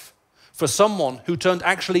life for someone who turned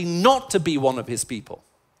actually not to be one of his people,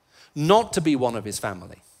 not to be one of his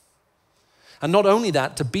family. And not only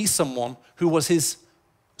that, to be someone who was his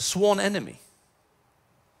sworn enemy.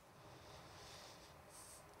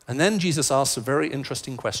 And then Jesus asks a very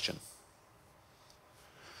interesting question.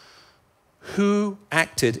 Who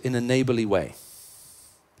acted in a neighborly way?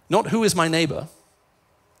 Not who is my neighbor,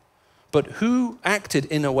 but who acted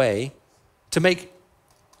in a way to make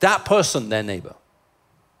that person their neighbor?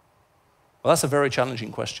 Well, that's a very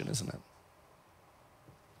challenging question, isn't it?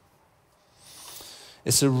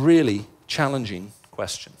 It's a really challenging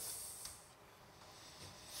question.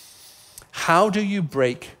 How do you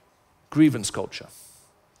break grievance culture?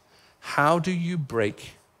 How do you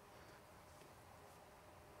break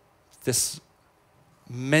this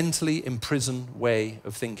mentally imprisoned way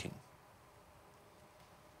of thinking?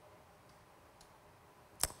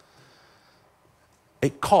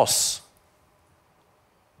 It costs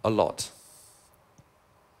a lot.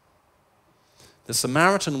 The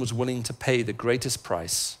Samaritan was willing to pay the greatest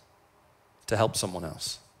price to help someone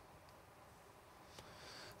else.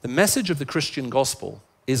 The message of the Christian gospel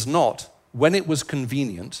is not, when it was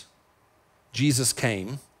convenient, Jesus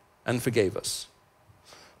came and forgave us.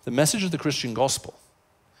 The message of the Christian gospel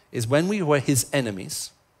is when we were his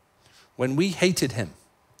enemies, when we hated him,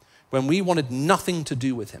 when we wanted nothing to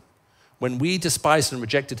do with him, when we despised and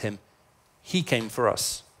rejected him, he came for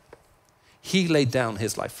us. He laid down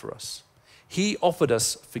his life for us. He offered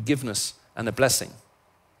us forgiveness and a blessing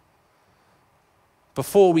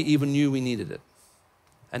before we even knew we needed it.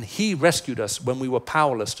 And he rescued us when we were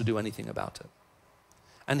powerless to do anything about it.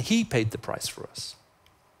 And he paid the price for us.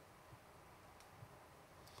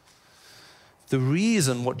 The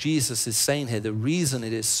reason what Jesus is saying here, the reason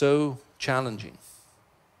it is so challenging,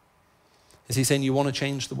 is he's saying, you want to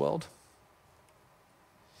change the world?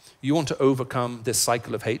 You want to overcome this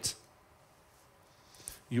cycle of hate?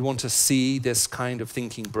 You want to see this kind of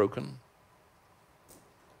thinking broken?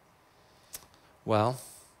 Well,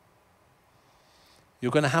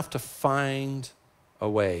 you're going to have to find a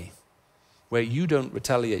way where you don't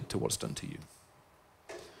retaliate to what's done to you.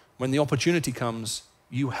 When the opportunity comes,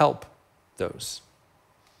 you help those.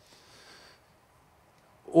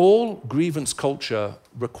 All grievance culture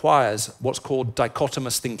requires what's called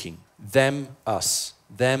dichotomous thinking. Them, us.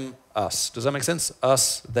 Them, us. Does that make sense?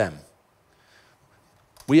 Us, them.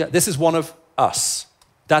 This is one of us.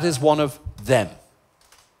 That is one of them.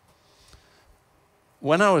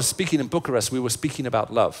 When I was speaking in Bucharest, we were speaking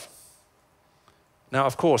about love. Now,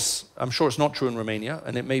 of course, I'm sure it's not true in Romania,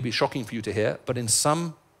 and it may be shocking for you to hear, but in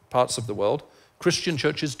some parts of the world, Christian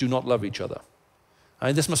churches do not love each other.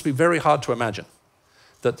 And this must be very hard to imagine,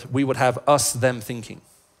 that we would have us-them thinking.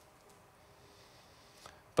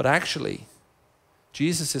 But actually,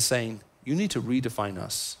 Jesus is saying, you need to redefine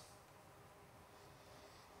us.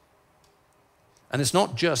 And it's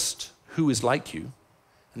not just who is like you,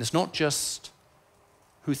 and it's not just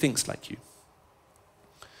who thinks like you.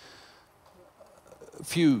 A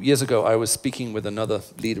few years ago, I was speaking with another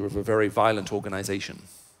leader of a very violent organization,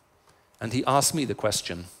 and he asked me the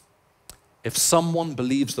question, if someone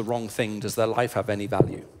believes the wrong thing, does their life have any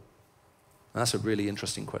value? And that's a really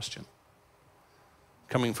interesting question,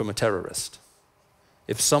 coming from a terrorist.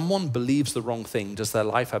 If someone believes the wrong thing, does their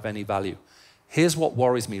life have any value? Here's what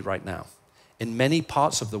worries me right now. In many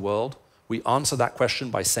parts of the world, we answer that question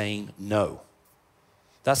by saying no.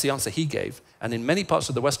 That's the answer he gave. And in many parts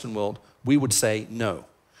of the Western world, we would say no.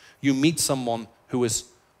 You meet someone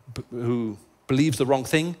who believes the wrong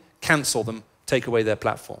thing, cancel them, take away their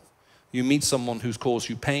platform. You meet someone who's caused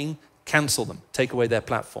you pain, cancel them, take away their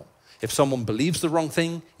platform. If someone believes the wrong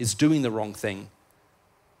thing, is doing the wrong thing,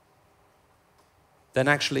 then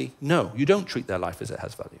actually, no, you don't treat their life as it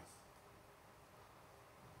has value.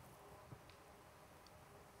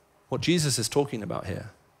 What Jesus is talking about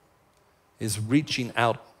here is reaching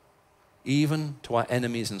out even to our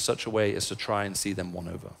enemies in such a way as to try and see them won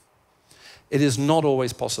over. It is not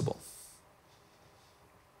always possible.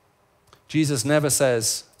 Jesus never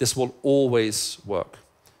says this will always work.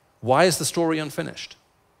 Why is the story unfinished?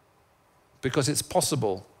 Because it's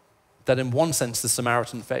possible that in one sense the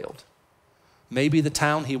Samaritan failed. Maybe the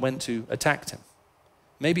town he went to attacked him.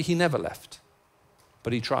 Maybe he never left,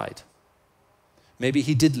 but he tried. Maybe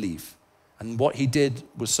he did leave, and what he did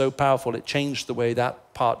was so powerful it changed the way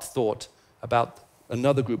that part thought about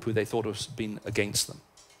another group who they thought was being against them.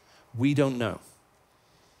 We don't know.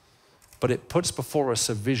 But it puts before us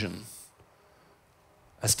a vision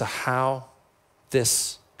as to how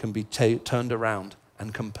this can be turned around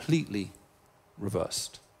and completely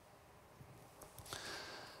reversed.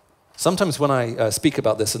 Sometimes when I speak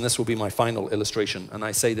about this, and this will be my final illustration, and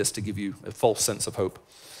I say this to give you a false sense of hope,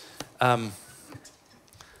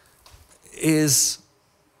 is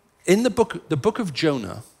in the book of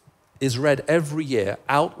Jonah is read every year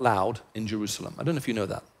out loud in Jerusalem. I don't know if you know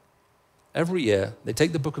that. Every year, they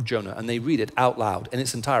take the book of Jonah and they read it out loud in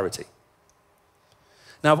its entirety.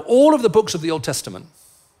 Now, of all of the books of the Old Testament,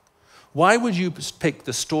 why would you pick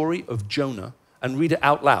the story of Jonah and read it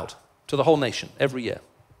out loud to the whole nation every year?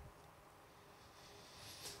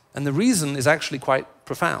 And the reason is actually quite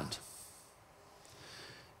profound.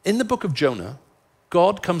 In the book of Jonah,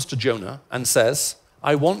 God comes to Jonah and says,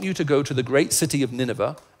 I want you to go to the great city of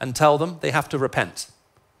Nineveh and tell them they have to repent,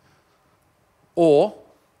 or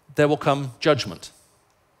there will come judgment.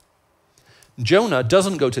 Jonah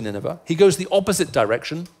doesn't go to Nineveh. He goes the opposite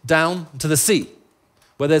direction, down to the sea,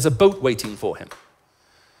 where there's a boat waiting for him,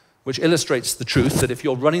 which illustrates the truth that if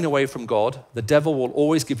you're running away from God, the devil will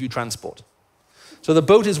always give you transport. So the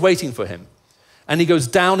boat is waiting for him, and he goes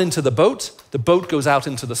down into the boat goes out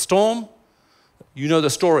into the storm. You know the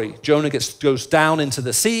story. Jonah goes down into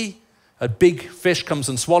the sea, a big fish comes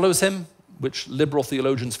and swallows him, which liberal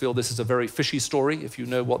theologians feel this is a very fishy story, if you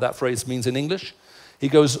know what that phrase means in English. He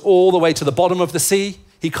goes all the way to the bottom of the sea.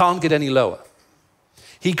 He can't get any lower.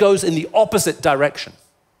 He goes in the opposite direction.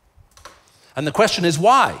 And the question is,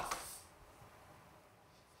 why?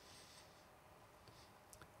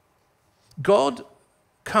 God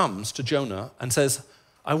comes to Jonah and says,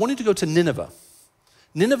 I want you to go to Nineveh.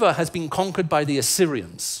 Nineveh has been conquered by the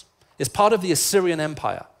Assyrians. It's part of the Assyrian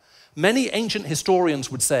Empire. Many ancient historians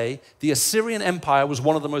would say the Assyrian Empire was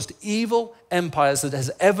one of the most evil empires that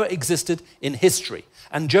has ever existed in history.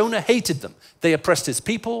 And Jonah hated them. They oppressed his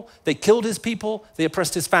people, they killed his people, they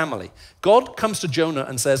oppressed his family. God comes to Jonah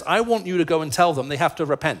and says, I want you to go and tell them they have to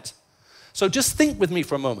repent. So just think with me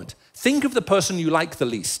for a moment. Think of the person you like the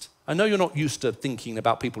least. I know you're not used to thinking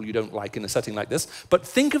about people you don't like in a setting like this, but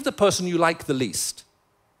think of the person you like the least.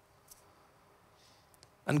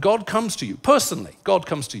 And God comes to you, personally, God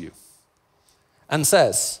comes to you and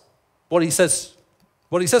says, what he says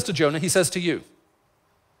to Jonah, he says to you,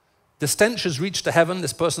 the stench has reached to heaven,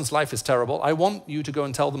 this person's life is terrible, I want you to go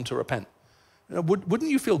and tell them to repent. You know,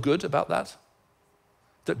 wouldn't you feel good about that?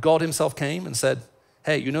 That God himself came and said,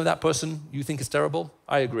 hey, you know that person you think is terrible?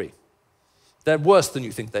 I agree. They're worse than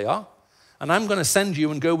you think they are, and I'm going to send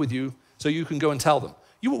you and go with you so you can go and tell them.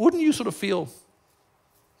 Wouldn't you sort of feel,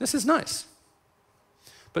 this is nice?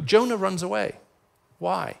 But Jonah runs away.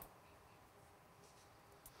 Why?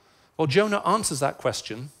 Well, Jonah answers that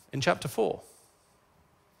question in chapter 4.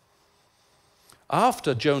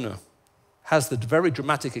 After Jonah has the very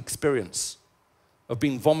dramatic experience of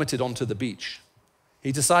being vomited onto the beach,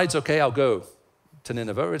 he decides, okay, I'll go to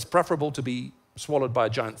Nineveh. It's preferable to be swallowed by a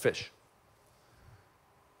giant fish.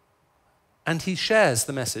 And he shares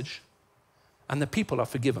the message, and the people are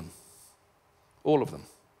forgiven. All of them.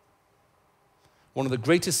 One of the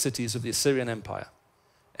greatest cities of the Assyrian Empire.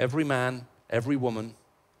 Every man, every woman,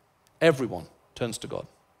 everyone turns to God.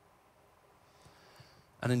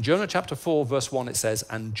 And in Jonah chapter 4, verse 1, it says,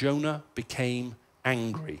 and Jonah became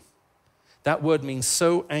angry. That word means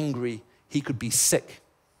so angry he could be sick.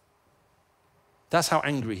 That's how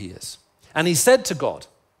angry he is. And he said to God,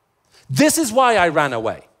 this is why I ran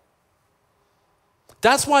away.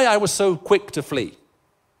 That's why I was so quick to flee.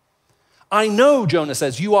 I know, Jonah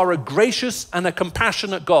says, you are a gracious and a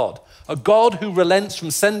compassionate God, a God who relents from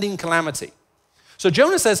sending calamity. So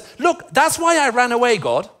Jonah says, look, that's why I ran away,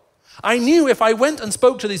 God. I knew if I went and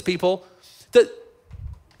spoke to these people that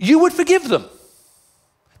you would forgive them.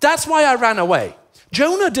 That's why I ran away.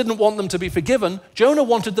 Jonah didn't want them to be forgiven. Jonah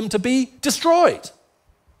wanted them to be destroyed.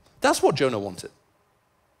 That's what Jonah wanted.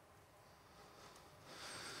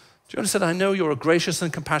 Jonah said, I know you're a gracious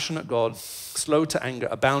and compassionate God, slow to anger,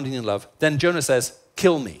 abounding in love. Then Jonah says,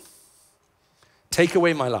 kill me. Take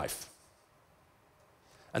away my life.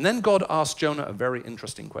 And then God asked Jonah a very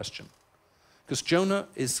interesting question. Because Jonah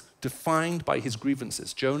is defined by his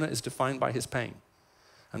grievances. Jonah is defined by his pain.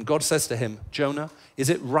 And God says to him, Jonah, is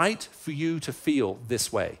it right for you to feel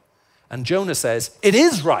this way? And Jonah says, it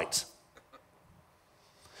is right.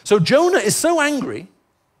 So Jonah is so angry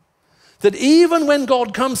that even when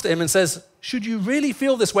God comes to him and says, should you really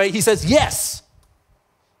feel this way? He says, yes.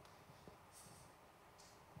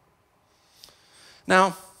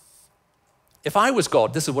 Now, if I was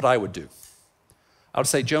God, this is what I would do. I would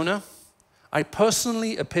say, Jonah, I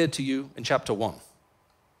personally appeared to you in chapter 1.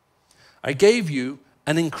 I gave you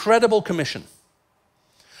an incredible commission.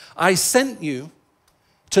 I sent you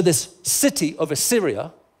to this city of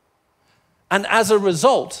Assyria, and as a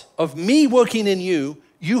result of me working in you,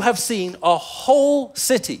 you have seen a whole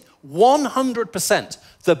city, 100%,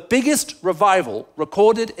 the biggest revival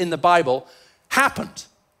recorded in the Bible happened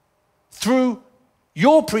through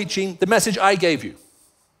your preaching the message I gave you.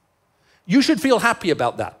 You should feel happy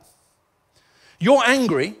about that. You're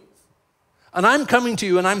angry, and I'm coming to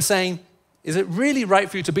you and I'm saying, is it really right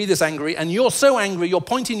for you to be this angry? And you're so angry, you're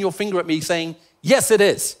pointing your finger at me saying, yes, it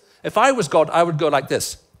is. If I was God, I would go like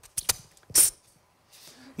this.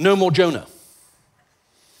 No more Jonah.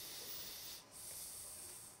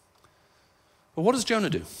 But what does Jonah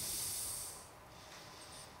do?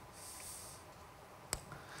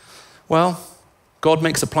 Well, God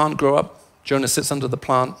makes a plant grow up. Jonah sits under the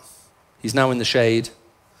plant. He's now in the shade.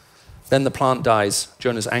 Then the plant dies.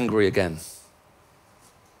 Jonah's angry again.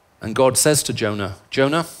 And God says to Jonah,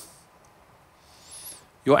 Jonah,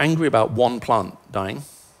 you're angry about one plant dying.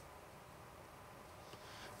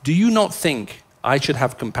 Do you not think I should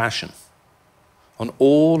have compassion on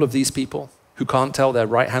all of these people who can't tell their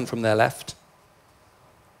right hand from their left?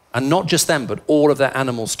 And not just them, but all of their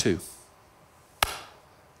animals too.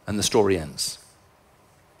 And the story ends.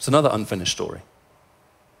 It's another unfinished story.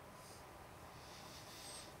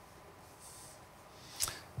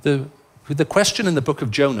 The question in the book of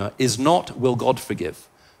Jonah is not, will God forgive?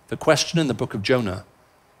 The question in the book of Jonah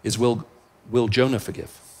is, will Jonah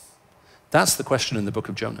forgive? That's the question in the book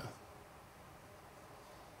of Jonah.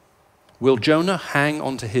 Will Jonah hang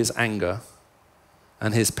on to his anger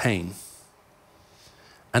and his pain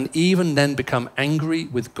and even then become angry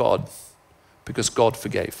with God because God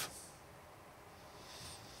forgave?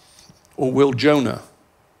 Or will Jonah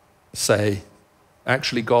say,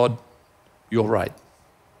 actually, God, you're right.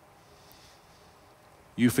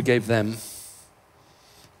 You forgave them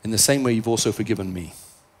in the same way you've also forgiven me.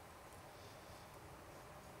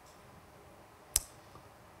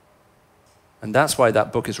 And that's why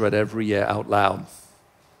that book is read every year out loud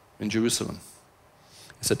in Jerusalem.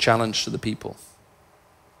 It's a challenge to the people.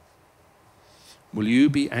 Will you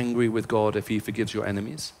be angry with God if he forgives your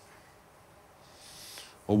enemies?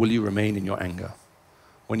 Or will you remain in your anger?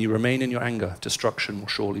 When you remain in your anger, destruction will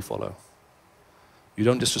surely follow. You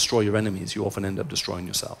don't just destroy your enemies, you often end up destroying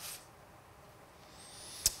yourself.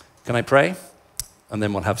 Can I pray? And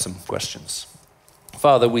then we'll have some questions.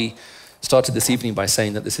 Father, we started this evening by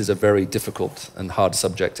saying that this is a very difficult and hard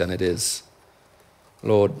subject, and it is.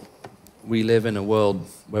 Lord, we live in a world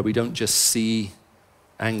where we don't just see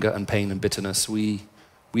anger and pain and bitterness, we've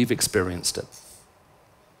experienced it.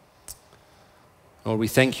 Lord, we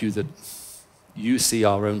thank you that you see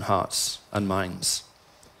our own hearts and minds.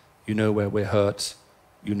 You know where we're hurt.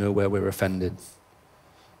 You know where we're offended.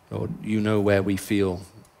 Lord, you know where we feel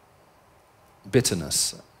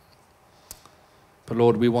bitterness. But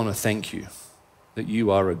Lord, we want to thank you that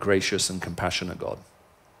you are a gracious and compassionate God.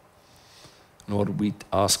 Lord, we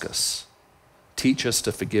ask us, teach us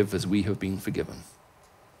to forgive as we have been forgiven.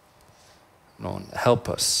 Lord, help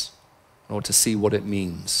us, Lord, to see what it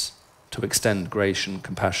means to extend grace and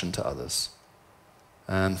compassion to others.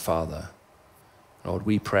 And Father, Lord,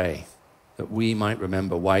 we pray that we might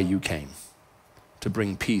remember why you came, to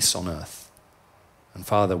bring peace on earth. And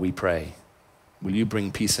Father, we pray, will you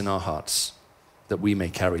bring peace in our hearts, that we may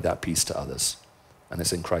carry that peace to others. And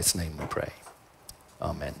it's in Christ's name we pray.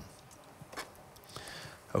 Amen.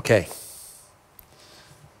 Okay.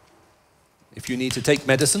 If you need to take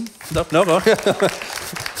medicine, no.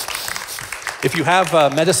 If you have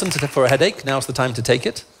medicine for a headache, now's the time to take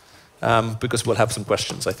it, because we'll have some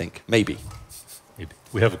questions, I think. Maybe.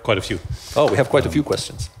 We have quite a few. Oh, we have quite a few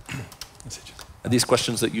questions. Are these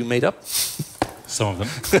questions that you made up? Some of them.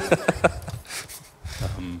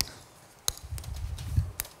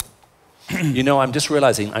 You know, I'm just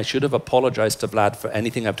realizing I should have apologized to Vlad for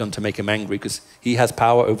anything I've done to make him angry, because he has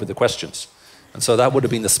power over the questions. And so that would have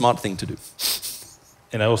been the smart thing to do.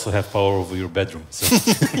 And I also have power over your bedroom. So.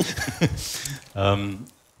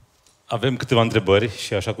 Avem câteva întrebări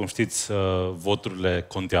și, așa cum știți, voturile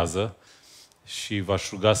contează și v-aș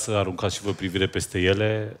ruga să aruncați și vă privire peste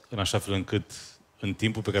ele, în așa fel încât, în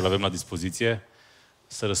timpul pe care îl avem la dispoziție,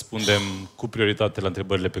 să răspundem cu prioritate la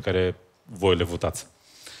întrebările pe care voi le votați.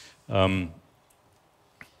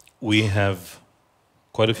 We have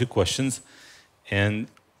quite a few questions, and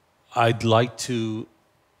I'd like to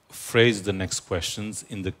phrase the next questions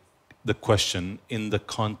in the question in the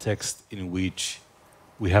context in which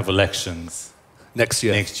we have elections next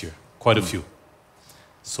year. Quite a few.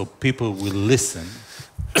 So people will listen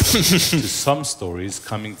to some stories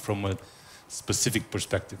coming from a specific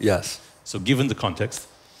perspective. Yes. So given the context,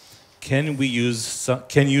 can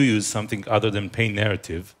you use something other than pain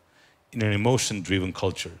narrative in an emotion-driven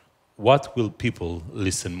culture? What will people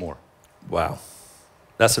listen more? Wow.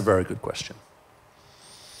 That's a very good question.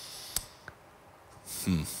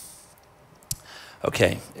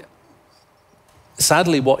 Okay.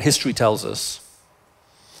 Sadly, what history tells us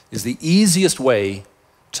is the easiest way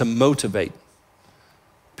to motivate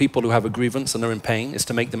people who have a grievance and are in pain is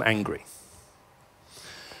to make them angry.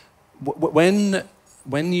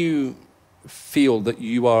 When you feel that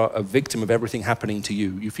you are a victim of everything happening to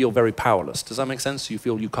you, you feel very powerless. Does that make sense? You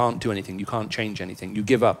feel you can't do anything, you can't change anything, you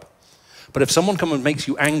give up. But if someone comes and makes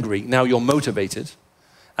you angry, now you're motivated,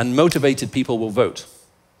 and motivated people will vote.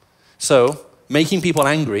 So, making people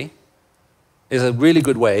angry is a really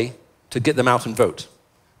good way to get them out and vote,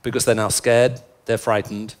 because they're now scared, they're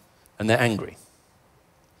frightened, and they're angry.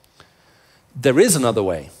 There is another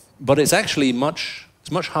way, but it's actually much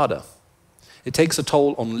harder. It takes a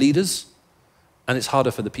toll on leaders, and it's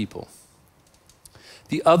harder for the people.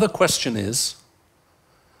 The other question is,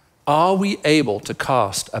 are we able to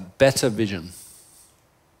cast a better vision,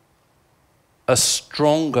 a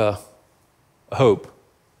stronger hope,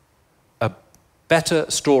 a better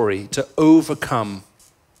story to overcome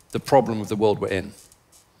the problem of the world we're in?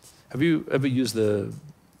 Have you ever used the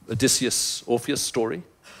Odysseus-Orpheus story?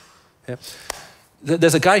 Yeah.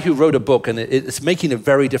 There's a guy who wrote a book, and it's making a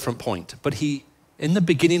very different point. But in the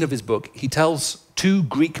beginning of his book, he tells two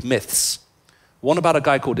Greek myths. One about a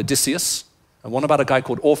guy called Odysseus, and one about a guy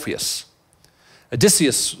called Orpheus.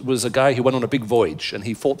 Odysseus was a guy who went on a big voyage, and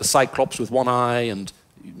he fought the Cyclops with one eye, and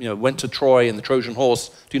went to Troy and the Trojan horse.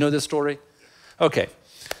 Do you know this story? Okay.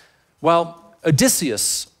 Well,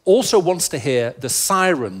 Odysseus also wants to hear the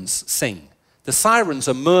sirens sing. The sirens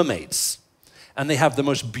are mermaids, and they have the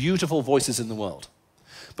most beautiful voices in the world.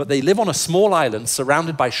 But they live on a small island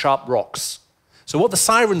surrounded by sharp rocks. So what the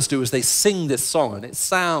sirens do is they sing this song, and it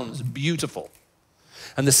sounds beautiful.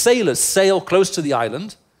 And the sailors sail close to the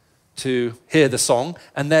island to hear the song,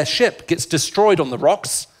 and their ship gets destroyed on the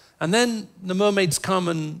rocks, and then the mermaids come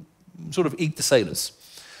and sort of eat the sailors.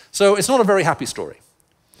 So it's not a very happy story.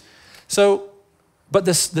 But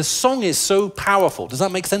the song is so powerful. Does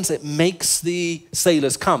that make sense? It makes the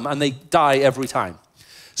sailors come, and they die every time.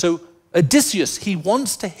 So Odysseus, he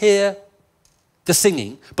wants to hear the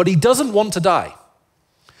singing, but he doesn't want to die.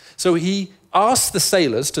 So he asks the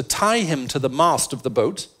sailors to tie him to the mast of the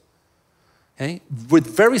boat, okay, with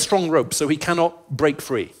very strong ropes so he cannot break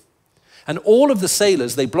free. And all of the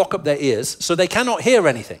sailors, they block up their ears so they cannot hear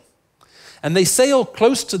anything. And they sail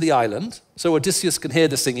close to the island so Odysseus can hear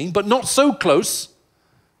the singing, but not so close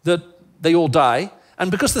that they all die.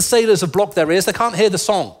 And because the sailors have blocked their ears, they can't hear the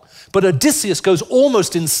song. But Odysseus goes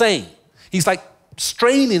almost insane. He's like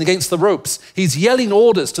straining against the ropes. He's yelling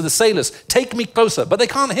orders to the sailors, take me closer, but they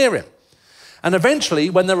can't hear him. And eventually,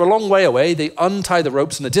 when they're a long way away, they untie the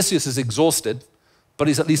ropes and Odysseus is exhausted, but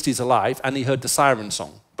at least he's alive, and he heard the siren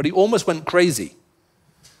song. But he almost went crazy.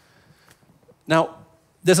 Now,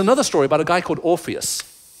 there's another story about a guy called Orpheus.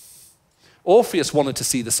 Orpheus wanted to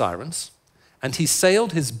see the sirens, and he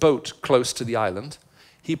sailed his boat close to the island.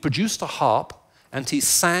 He produced a harp, and he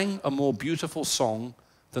sang a more beautiful song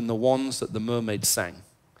than the ones that the mermaids sang.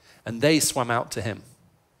 And they swam out to him.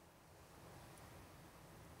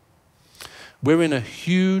 We're in a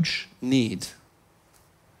huge need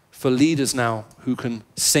for leaders now who can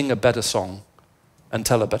sing a better song and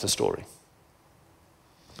tell a better story.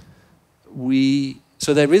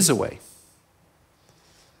 So there is a way,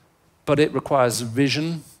 but it requires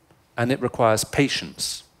vision and it requires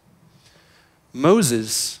patience.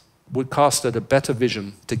 Moses would cast out a better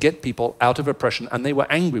vision to get people out of oppression, and they were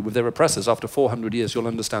angry with their oppressors after 400 years. You'll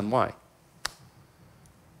understand why.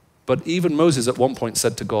 But even Moses at one point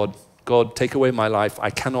said to God, God, take away my life. I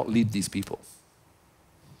cannot lead these people.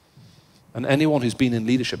 And anyone who's been in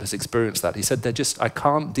leadership has experienced that. He said, I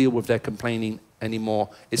can't deal with their complaining anymore.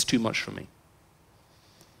 It's too much for me.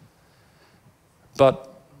 But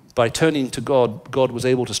by turning to God, God was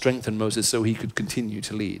able to strengthen Moses so he could continue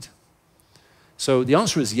to lead. So the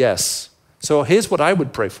answer is yes. So here's what I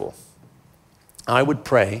would pray for. I would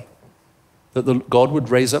pray that God would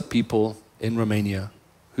raise up people in Romania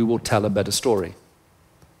who will tell a better story,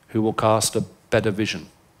 who will cast a better vision,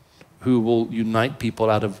 who will unite people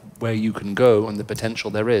out of where you can go and the potential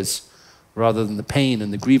there is, rather than the pain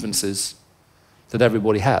and the grievances that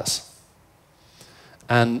everybody has.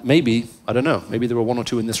 And maybe, I don't know, maybe there are one or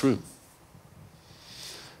two in this room.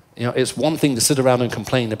 You know, it's one thing to sit around and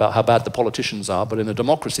complain about how bad the politicians are, but in a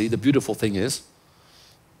democracy, the beautiful thing is,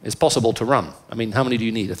 it's possible to run. I mean, how many do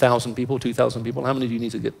you need? 1,000 people, 2,000 people? How many do you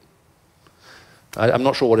need to get? I'm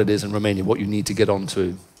not sure what it is in Romania, what you need to get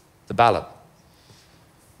onto the ballot.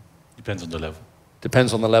 Depends on the level.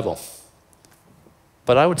 Depends on the level.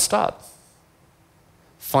 But I would start.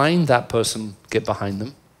 Find that person, get behind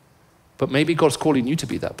them. But maybe God's calling you to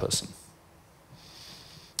be that person.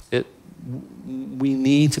 We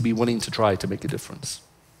need to be willing to try to make a difference.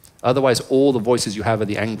 Otherwise, all the voices you have are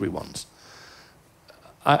the angry ones.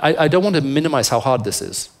 I don't want to minimize how hard this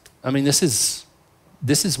is. I mean, this is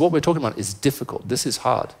what we're talking about is difficult. This is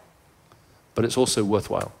hard. But it's also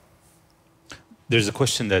worthwhile. There's a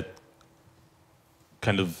question that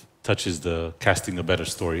kind of touches the casting a better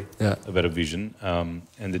story, a better vision.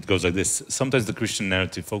 And it goes like this. Sometimes the Christian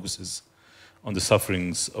narrative focuses on the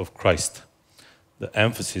sufferings of Christ. The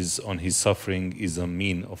emphasis on his suffering is a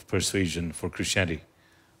mean of persuasion for Christianity.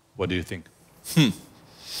 What do you think?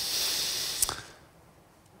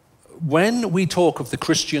 When we talk of the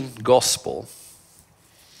Christian gospel,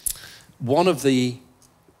 one of the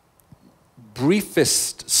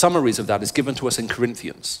briefest summaries of that is given to us in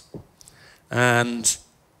Corinthians. And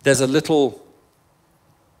there's a little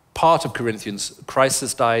part of Corinthians, Christ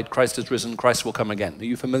has died, Christ has risen, Christ will come again. Are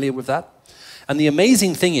you familiar with that? And the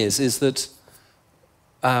amazing thing is that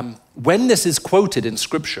when this is quoted in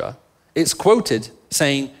Scripture, it's quoted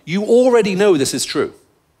saying, you already know this is true.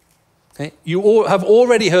 Okay? You have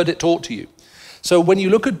already heard it taught to you. So when you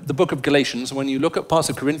look at the book of Galatians, when you look at parts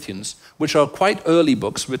of Corinthians, which are quite early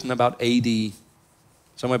books written about AD,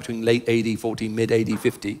 somewhere between late AD 40, mid AD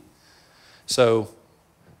 50, so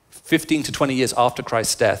 15 to 20 years after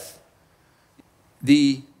Christ's death,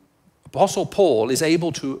 the Apostle Paul is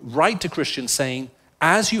able to write to Christians saying,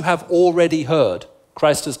 as you have already heard,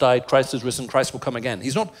 Christ has died, Christ has risen, Christ will come again.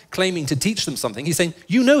 He's not claiming to teach them something. He's saying,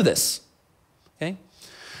 you know this. Okay?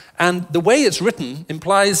 And the way it's written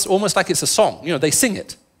implies almost like it's a song. You know, they sing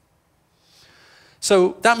it.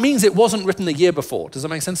 So that means it wasn't written a year before. Does that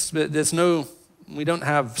make sense? We don't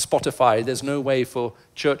have Spotify. There's no way for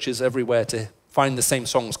churches everywhere to find the same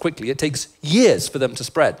songs quickly. It takes years for them to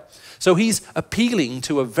spread. So he's appealing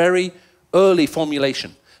to a very early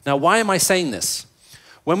formulation. Now, why am I saying this?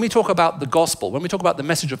 When we talk about the gospel, when we talk about the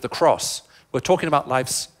message of the cross, we're talking about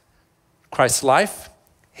Christ's life,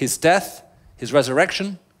 his death, his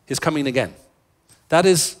resurrection, his coming again. That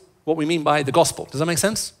is what we mean by the gospel. Does that make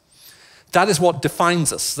sense? That is what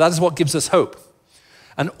defines us. That is what gives us hope.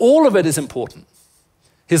 And all of it is important.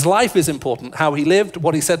 His life is important. How he lived,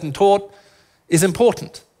 what he said and taught is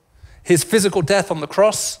important. His physical death on the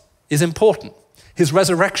cross is important. His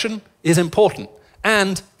resurrection is important.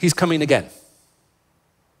 And he's coming again.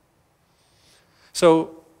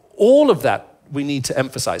 So all of that we need to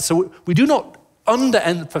emphasize. So we do not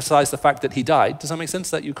underemphasize the fact that he died. Does that make sense?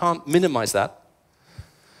 That you can't minimize that.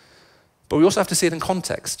 But we also have to see it in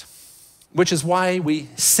context, which is why we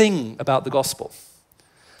sing about the gospel.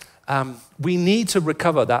 We need to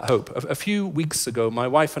recover that hope. A few weeks ago, my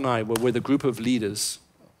wife and I were with a group of leaders.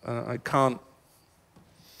 I can't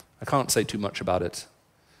say too much about it.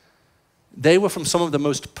 They were from some of the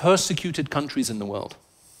most persecuted countries in the world.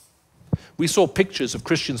 We saw pictures of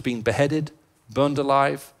Christians being beheaded, burned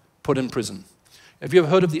alive, put in prison. Have you ever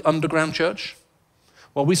heard of the underground church?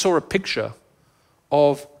 Well, we saw a picture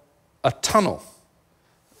of a tunnel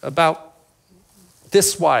about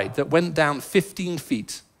this wide that went down 15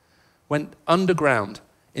 feet, went underground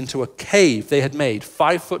into a cave they had made,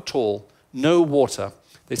 5 foot tall, no water.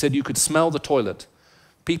 They said you could smell the toilet.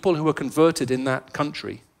 People who were converted in that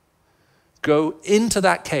country go into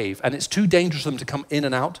that cave, and it's too dangerous for them to come in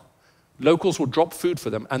and out. Locals will drop food for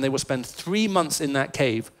them, and they will spend 3 months in that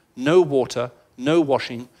cave, no water, no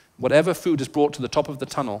washing, whatever food is brought to the top of the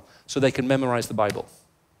tunnel, so they can memorize the Bible.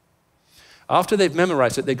 After they've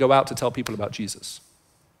memorized it, they go out to tell people about Jesus.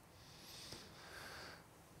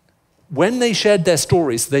 When they shared their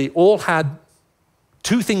stories, they all had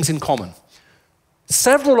 2 things in common.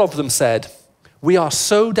 Several of them said, "We are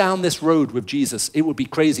so down this road with Jesus, it would be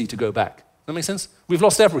crazy to go back." Does that make sense? We've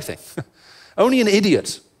lost everything. Only an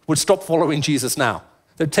idiot would stop following Jesus now.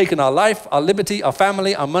 They've taken our life, our liberty, our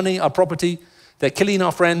family, our money, our property. They're killing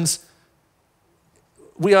our friends.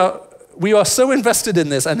 We are so invested in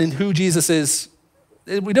this and in who Jesus is,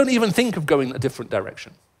 we don't even think of going a different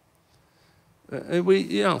direction.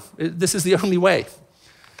 This is the only way.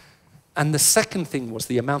 And the second thing was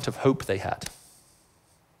the amount of hope they had.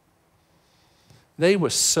 They were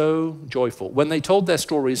so joyful. When they told their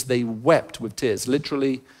stories, they wept with tears.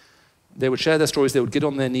 Literally, they would share their stories, they would get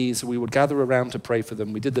on their knees, we would gather around to pray for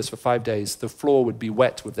them. We did this for 5 days. The floor would be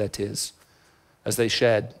wet with their tears as they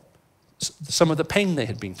shared some of the pain they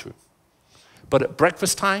had been through. But at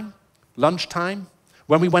breakfast time, lunch time,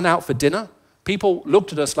 when we went out for dinner, people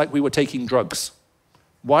looked at us like we were taking drugs.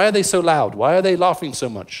 Why are they so loud? Why are they laughing so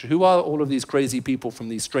much? Who are all of these crazy people from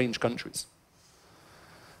these strange countries?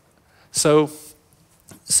 So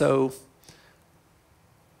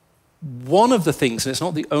one of the things, and it's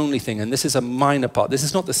not the only thing, and this is a minor part, this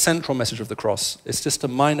is not the central message of the cross, it's just a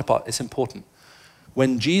minor part, it's important.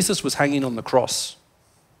 When Jesus was hanging on the cross,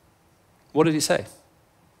 what did he say?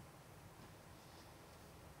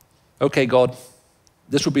 "Okay, God,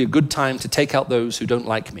 this would be a good time to take out those who don't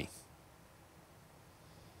like me."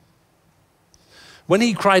 When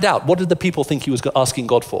he cried out, what did the people think he was asking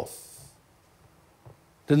God for?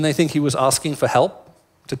 Didn't they think he was asking for help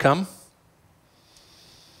to come?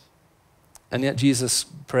 And yet Jesus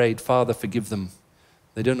prayed, "Father, forgive them.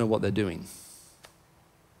 They don't know what they're doing."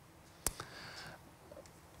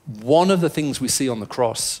 One of the things we see on the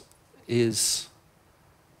cross is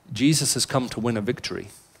Jesus has come to win a victory.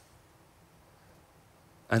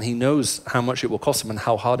 And he knows how much it will cost him and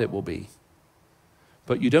how hard it will be.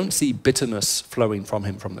 But you don't see bitterness flowing from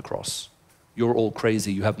him from the cross. You're all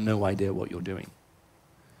crazy. You have no idea what you're doing.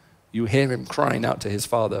 You hear him crying out to his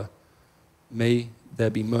Father, "May there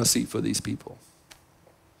be mercy for these people."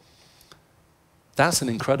 That's an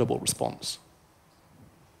incredible response.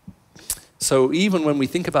 So even when we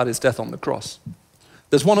think about his death on the cross,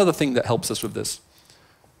 there's one other thing that helps us with this.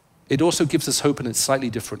 It also gives us hope in a slightly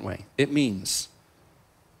different way. It means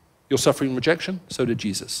you're suffering rejection, so did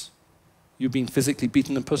Jesus. You've been physically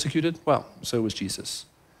beaten and persecuted, well, so was Jesus.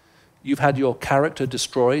 You've had your character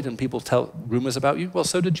destroyed and people tell rumors about you, well,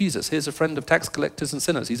 so did Jesus. Here's a friend of tax collectors and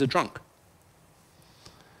sinners. He's a drunk.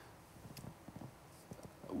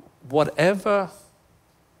 Whatever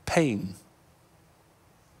pain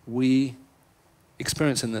we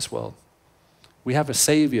experience in this world, we have a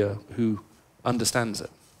Savior who understands it.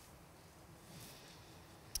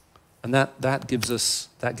 And that gives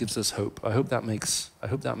us hope. I hope that makes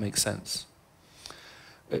sense.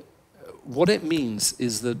 What it means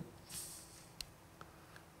is that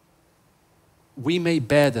we may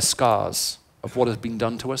bear the scars of what has been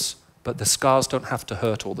done to us, but the scars don't have to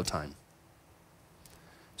hurt all the time.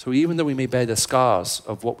 So even though we may bear the scars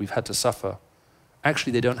of what we've had to suffer,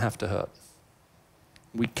 actually they don't have to hurt.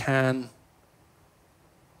 We can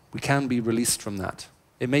be released from that.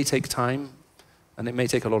 It may take time, and it may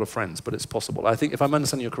take a lot of friends, but it's possible. I think if I'm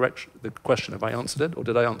understanding the question, have I answered it, or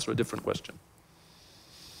did I answer a different question?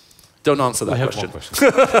 Don't answer that question. I have one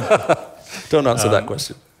question. Don't answer that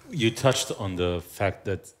question. You touched on the fact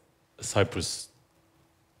that Cyprus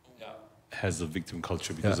has a victim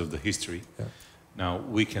culture because of the history. Yeah. Now,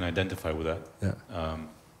 we can identify with that. Yeah.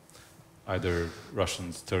 Either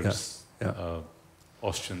Russians, Turks,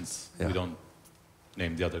 Austrians, we don't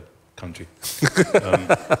name the other country.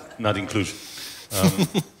 Not inclusion.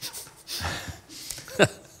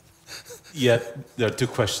 Yeah, there are two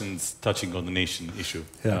questions touching on the nation issue.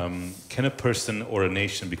 Yeah. Can a person or a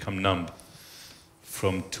nation become numb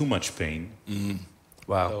from too much pain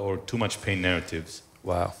Wow. or too much pain narratives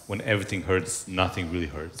Wow. when everything hurts, nothing really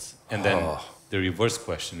hurts? And then the reverse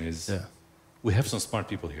question is, we have some smart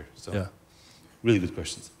people here, so really good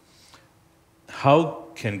questions. How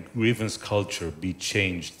can grievance culture be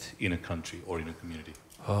changed in a country or in a community?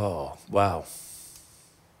 Oh, wow.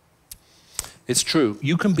 It's true.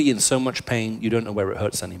 You can be in so much pain, you don't know where it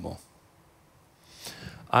hurts anymore.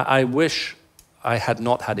 I wish I had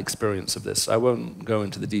not had experience of this. I won't go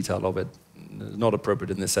into the detail of it. It's not appropriate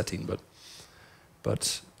in this setting,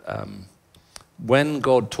 but when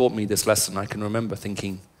God taught me this lesson, I can remember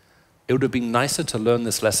thinking, it would have been nicer to learn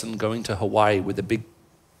this lesson going to Hawaii with a big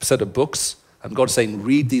set of books, and God saying,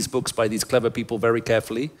 read these books by these clever people very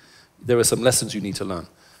carefully. There are some lessons you need to learn.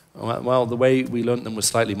 Well, the way we learned them was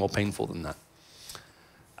slightly more painful than that.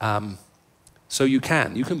 So you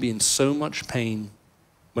can be in so much pain.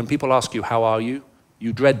 When people ask you, how are you?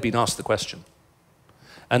 You dread being asked the question.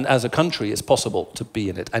 And as a country, it's possible to be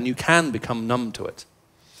in it, and you can become numb to it.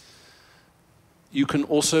 You can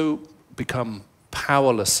also become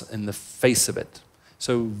powerless in the face of it.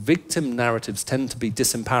 So victim narratives tend to be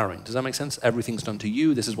disempowering. Does that make sense? Everything's done to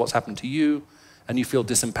you, this is what's happened to you, and you feel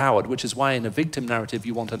disempowered, which is why in a victim narrative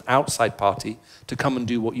you want an outside party to come and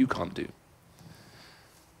do what you can't do.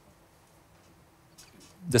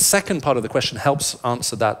 The second part of the question helps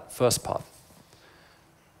answer that first part.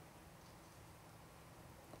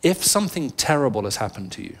 If something terrible has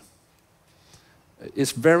happened to you,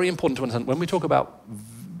 it's very important to understand, when we talk about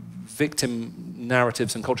victim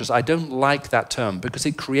narratives and cultures, I don't like that term because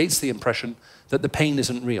it creates the impression that the pain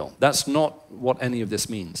isn't real. That's not what any of this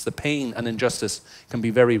means. The pain and injustice can be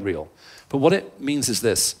very real. But what it means is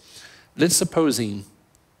this. Let's suppose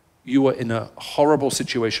you were in a horrible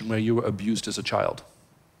situation where you were abused as a child.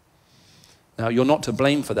 Now, you're not to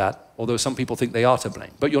blame for that, although some people think they are to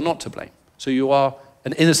blame, but you're not to blame. So you are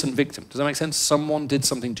an innocent victim. Does that make sense? Someone did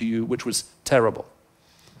something to you which was terrible.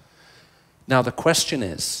 Now, the question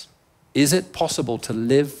is it possible to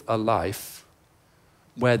live a life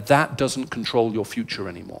where that doesn't control your future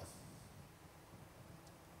anymore?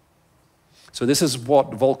 So this is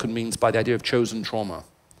what Volkan means by the idea of chosen trauma.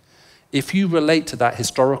 If you relate to that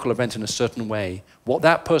historical event in a certain way, what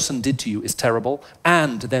that person did to you is terrible,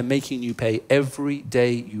 and they're making you pay every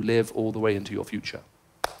day you live all the way into your future.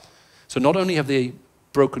 So not only have they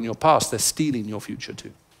broken your past, they're stealing your future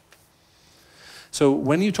too. So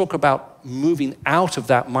when you talk about moving out of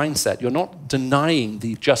that mindset, you're not denying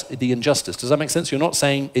the injustice. Does that make sense? You're not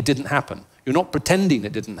saying it didn't happen. You're not pretending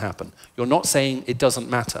it didn't happen. You're not saying it doesn't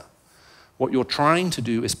matter. What you're trying to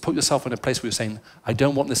do is put yourself in a place where you're saying, I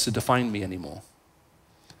don't want this to define me anymore.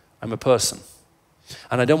 I'm a person.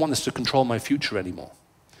 And I don't want this to control my future anymore.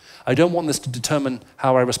 I don't want this to determine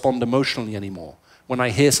how I respond emotionally anymore. When I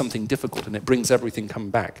hear something difficult and it brings everything coming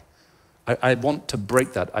back. I want to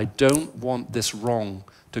break that. I don't want this wrong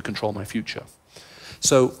to control my future.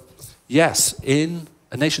 So, yes, in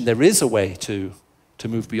a nation there is a way to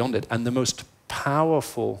move beyond it. And the most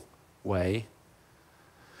powerful way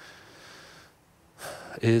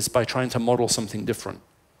is by trying to model something different.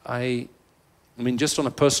 I mean, just on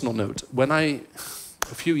a personal note,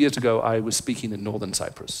 a few years ago, I was speaking in northern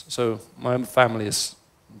Cyprus. So my family is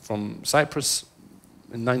from Cyprus.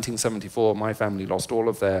 In 1974, my family lost all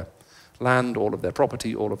of their land, all of their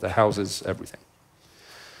property, all of their houses, everything.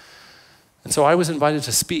 And so I was invited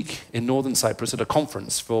to speak in northern Cyprus at a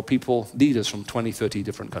conference for leaders from 20, 30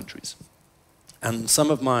 different countries. And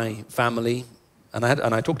some of my family, and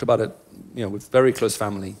I talked about it, with very close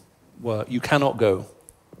family, were, you cannot go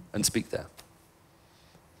and speak there.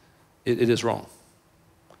 It is wrong.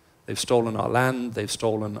 They've stolen our land, they've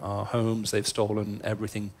stolen our homes, they've stolen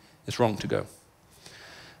everything. It's wrong to go.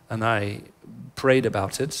 And I prayed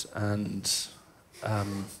about it and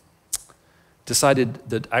decided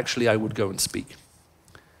that actually I would go and speak.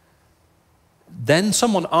 Then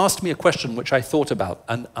someone asked me a question which I thought about,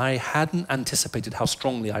 and I hadn't anticipated how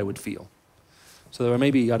strongly I would feel. So there were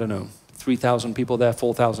maybe, 3,000 people there,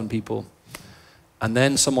 4,000 people. And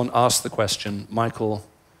then someone asked the question, Michael,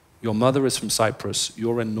 your mother is from Cyprus,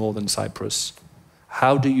 you're in northern Cyprus.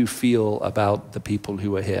 How do you feel about the people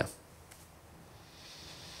who are here?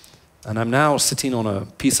 And I'm now sitting on a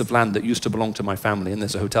piece of land that used to belong to my family, and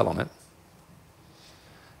there's a hotel on it.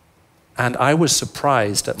 And I was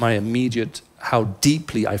surprised at how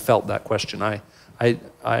deeply I felt that question. And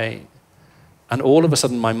all of a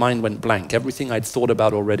sudden my mind went blank. Everything I'd thought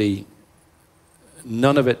about already,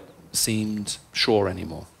 none of it seemed sure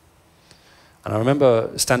anymore. And I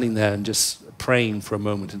remember standing there and just praying for a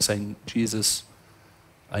moment and saying, Jesus,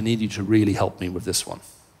 I need you to really help me with this one.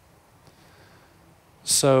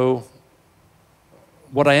 So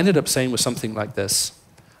what I ended up saying was something like this.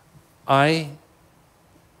 I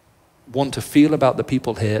want to feel about the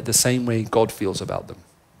people here the same way God feels about them.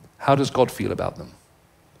 How does God feel about them?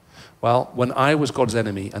 Well, when I was God's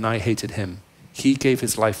enemy and I hated him, he gave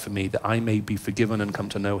his life for me that I may be forgiven and come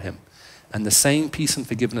to know him. And the same peace and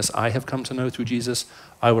forgiveness I have come to know through Jesus,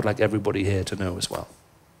 I would like everybody here to know as well.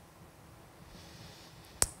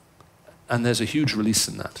 And there's a huge release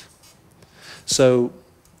in that. So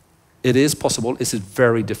it is possible. This is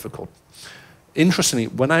very difficult. Interestingly,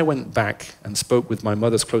 when I went back and spoke with my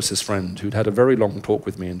mother's closest friend, who'd had a very long talk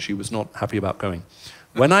with me and she was not happy about going,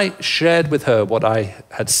 when I shared with her what I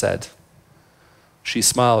had said, she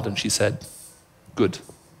smiled and she said, good.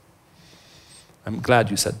 I'm glad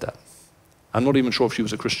you said that. I'm not even sure if she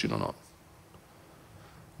was a Christian or not.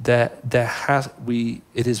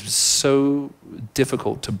 It is so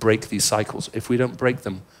difficult to break these cycles. If we don't break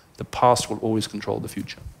them, the past will always control the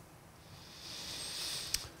future.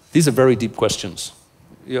 These are very deep questions.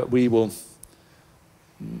 Yeah,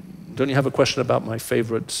 don't you have a question about my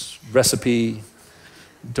favorite recipe?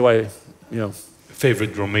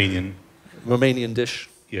 Favorite Romanian dish?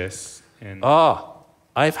 Yes. And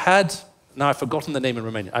I've forgotten the name in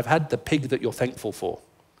Romanian. I've had the pig that you're thankful for.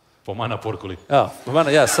 Pomana porcului. Oh,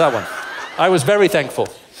 pomana, yes, that one. I was very thankful.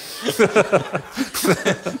 It's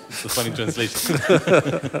a funny translation.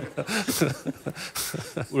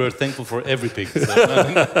 We are thankful for every pig,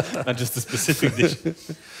 so not just a specific dish.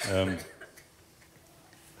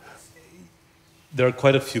 There are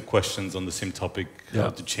quite a few questions on the same topic, how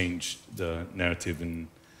to change the narrative and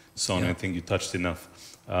so on. I think you touched enough.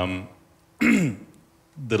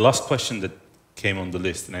 The last question that came on the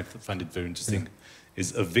list, and I find it very interesting,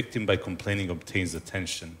 is a victim by complaining obtains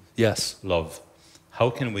attention. Yes. Love. How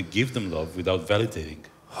can we give them love without validating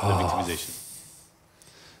the victimization?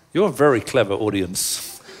 You're a very clever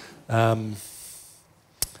audience.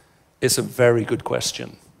 It's a very good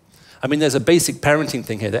question. I mean, there's a basic parenting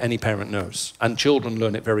thing here that any parent knows, and children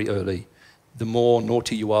learn it very early. The more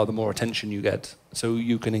naughty you are, the more attention you get. So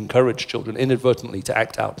you can encourage children inadvertently to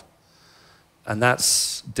act out. And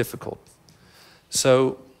that's difficult.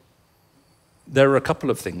 So there are a couple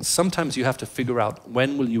of things. Sometimes you have to figure out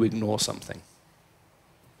when will you ignore something.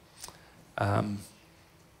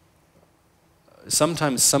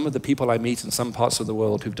 Sometimes some of the people I meet in some parts of the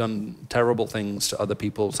world who've done terrible things to other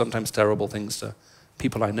people, sometimes terrible things to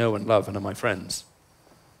people I know and love and are my friends,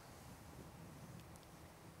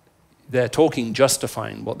 they're talking,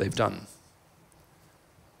 justifying what they've done.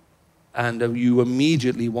 And you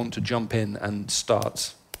immediately want to jump in and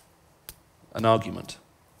start an argument.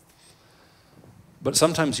 But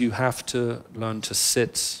sometimes you have to learn to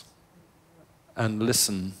sit and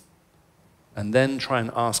listen and then try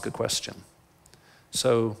and ask a question.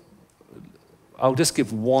 So I'll just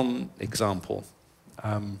give one example.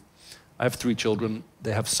 I have 3 children.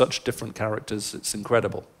 They have such different characters. It's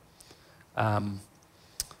incredible. One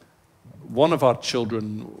of our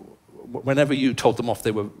children, whenever you told them off,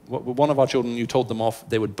 one of our children, you told them off,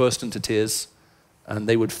 they would burst into tears and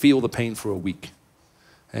they would feel the pain for a week.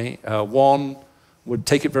 Okay? One would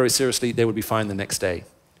take it very seriously, they would be fine the next day.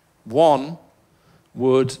 One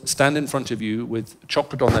would stand in front of you with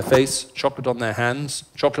chocolate on their face, chocolate on their hands,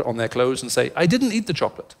 chocolate on their clothes and say, I didn't eat the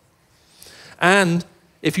chocolate. And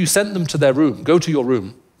if you sent them to their room, go to your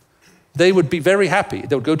room, they would be very happy.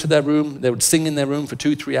 They would go to their room, they would sing in their room for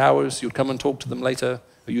 2-3 hours, you'd come and talk to them later.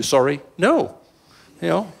 Are you sorry? No.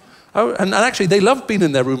 And actually they love being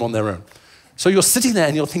in their room on their own. So you're sitting there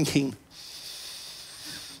and you're thinking,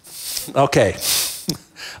 okay,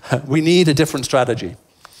 we need a different strategy.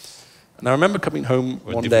 And I remember coming home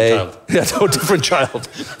one day. Yeah, a different child.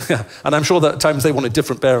 Yeah. And I'm sure that at times they wanted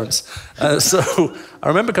different parents. So I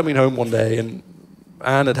remember coming home one day and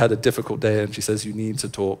Anne had had a difficult day and she says, you need to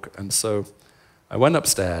talk. And so I went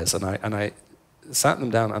upstairs and I sat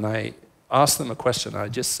them down and I asked them a question. I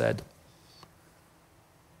just said,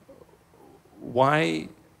 why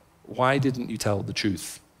didn't you tell the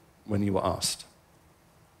truth when you were asked?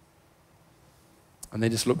 And they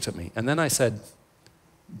just looked at me. And then I said,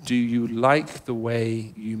 do you like the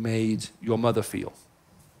way you made your mother feel?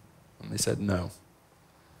 And they said, no.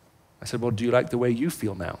 I said, well, do you like the way you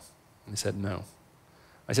feel now? And they said, no.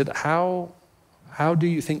 I said, how do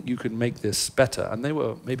you think you could make this better? And they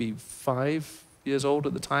were maybe 5 years old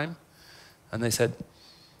at the time. And they said,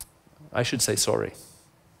 I should say sorry.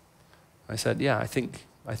 I said, yeah, I think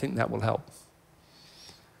that will help.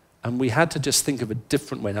 And we had to just think of a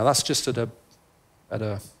different way. Now that's just at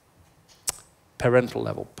a parental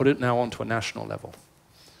level. Put it now onto a national level.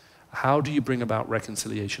 How do you bring about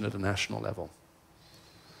reconciliation at a national level?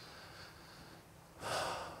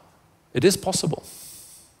 It is possible.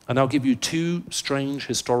 And I'll give you two strange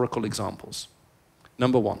historical examples.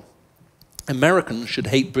 Number one, Americans should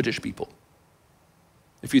hate British people.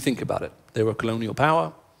 If you think about it, they were a colonial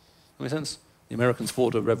power, in a sense. The Americans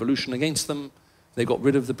fought a revolution against them. They got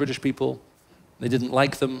rid of the British people. They didn't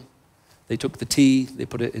like them. They took the tea, they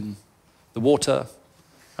put it in the water.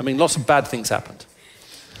 I mean, lots of bad things happened.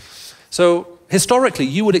 So historically,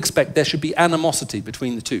 you would expect there should be animosity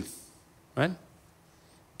between the two, right?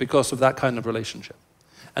 Because of that kind of relationship.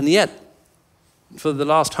 And yet, for the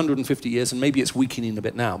last 150 years, and maybe it's weakening a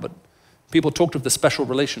bit now, but people talked of the special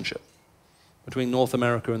relationship between North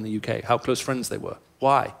America and the UK, how close friends they were.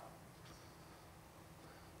 Why?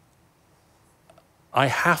 I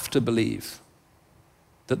have to believe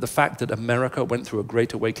that the fact that America went through a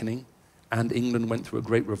great awakening and England went through a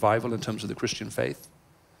great revival in terms of the Christian faith,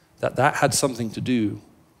 that had something to do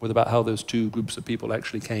with about how those two groups of people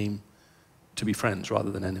actually came to be friends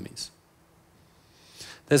rather than enemies.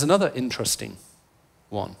 There's another interesting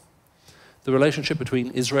one, the relationship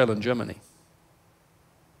between Israel and Germany.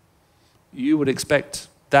 You would expect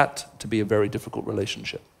that to be a very difficult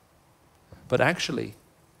relationship. But actually,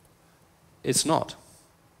 it's not.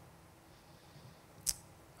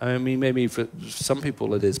 I mean, maybe for some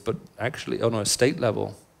people it is, but actually on a state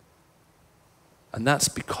level, and that's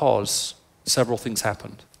because several things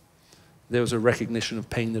happened. There was a recognition of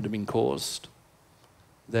pain that had been caused.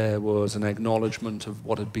 There was an acknowledgement of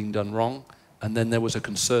what had been done wrong, and then there was a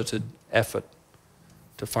concerted effort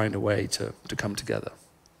to find a way to come together.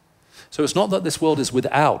 So it's not that this world is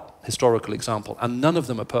without historical example, and none of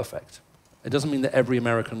them are perfect. It doesn't mean that every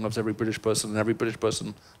American loves every British person and every British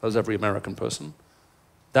person loves every American person.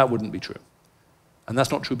 That wouldn't be true. And that's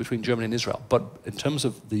not true between Germany and Israel. But in terms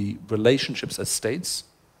of the relationships as states,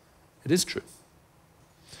 it is true.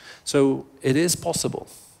 So it is possible,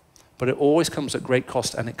 but it always comes at great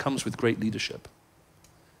cost, and it comes with great leadership.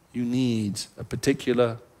 You need a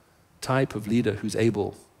particular type of leader who's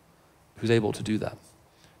able to do that.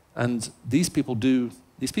 And these people do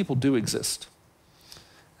exist.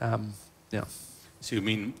 Yeah. So you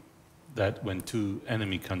mean that when two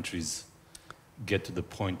enemy countries get to the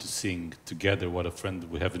point to sing together what a friend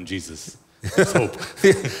we have in Jesus, there's hope.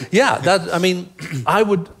 Yeah, I mean,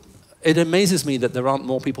 it amazes me that there aren't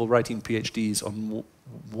more people writing PhDs on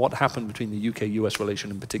what happened between the UK-US relation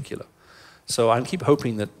in particular. So I keep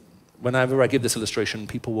hoping that whenever I give this illustration,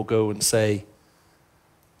 people will go and say,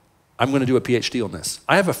 I'm going to do a PhD on this.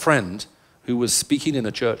 I have a friend who was speaking in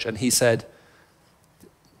a church, and he said,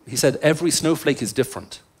 every snowflake is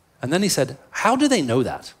different. And then he said, how do they know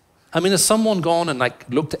that? I mean, has someone gone and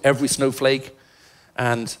looked at every snowflake?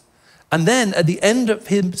 And then at the end of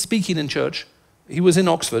him speaking in church, he was in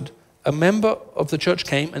Oxford, a member of the church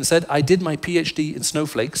came and said, I did my PhD in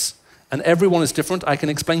snowflakes, and everyone is different. I can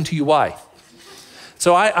explain to you why.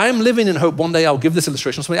 So I'm living in hope one day I'll give this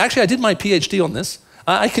illustration. So actually, I did my PhD on this.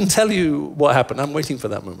 I can tell you what happened. I'm waiting for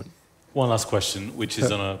that moment. One last question, which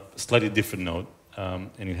is on a slightly different note, and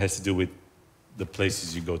it has to do with the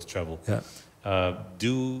places you go to travel. Yeah.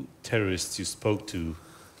 Do terrorists you spoke to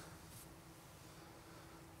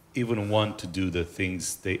even want to do the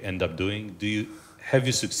things they end up doing? Have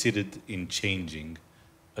you succeeded in changing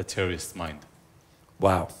a terrorist's mind?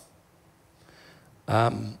 Wow.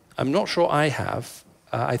 I'm not sure I have.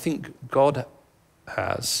 I think God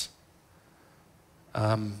has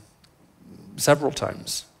several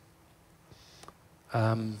times.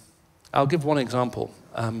 I'll give one example.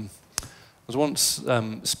 I was once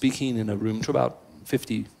speaking in a room to about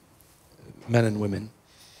 50 men and women,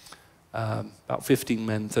 about 15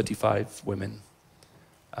 men, 35 women.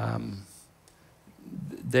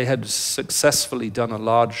 They had successfully done a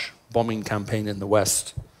large bombing campaign in the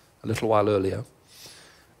West a little while earlier.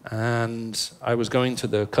 And I was going to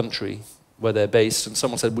the country where they're based, and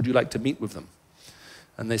someone said, would you like to meet with them?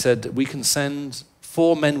 And they said, we can send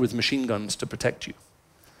 4 men with machine guns to protect you.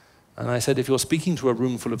 And I said, if you're speaking to a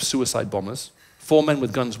room full of suicide bombers, 4 men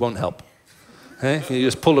with guns won't help. Okay? You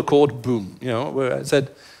just pull a cord, boom. You know, I said,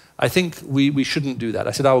 I think we shouldn't do that.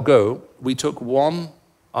 I said, I'll go. We took 1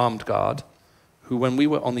 armed guard who, when we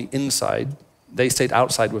were on the inside, they stayed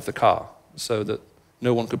outside with the car so that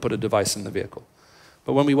no one could put a device in the vehicle.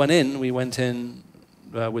 But when we went in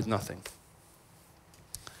with nothing.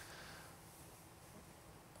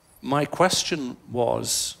 My question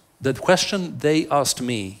was, the question they asked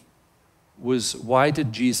me was, why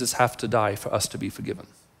did Jesus have to die for us to be forgiven?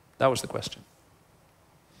 That was the question.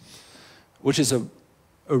 Which is a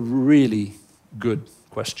really good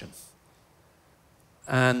question.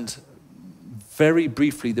 And very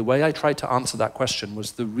briefly, the way I tried to answer that question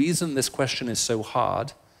was the reason this question is so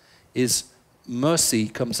hard is mercy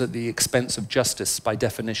comes at the expense of justice by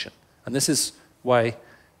definition. And this is why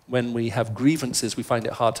when we have grievances, we find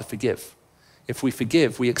it hard to forgive. If we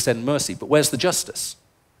forgive, we extend mercy, but where's the justice?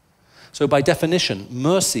 So by definition,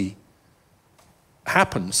 mercy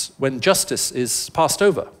happens when justice is passed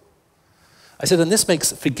over. I said, and this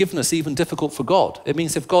makes forgiveness even difficult for God. It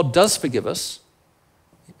means if God does forgive us,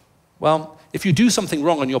 well, if you do something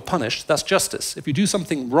wrong and you're punished, that's justice. If you do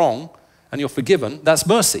something wrong and you're forgiven, that's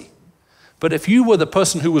mercy. But if you were the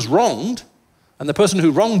person who was wronged and the person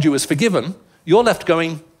who wronged you is forgiven, you're left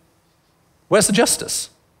going, where's the justice?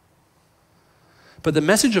 But the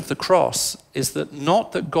message of the cross is that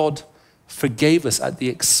not that God forgave us at the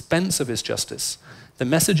expense of his justice. The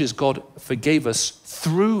message is God forgave us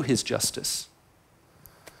through his justice.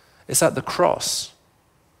 It's at the cross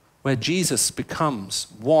where Jesus becomes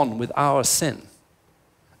one with our sin,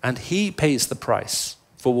 and he pays the price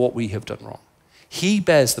for what we have done wrong. He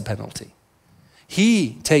bears the penalty.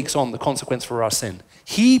 He takes on the consequence for our sin.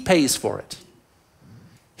 He pays for it.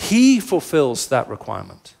 He fulfills that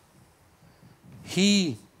requirement.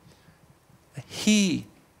 He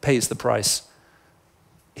pays the price.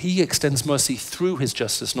 He extends mercy through his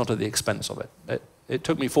justice, not at the expense of it. It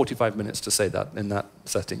took me 45 minutes to say that in that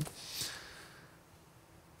setting.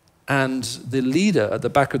 And the leader at the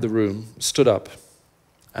back of the room stood up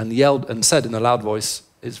and yelled and said in a loud voice,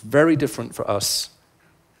 it's very different for us.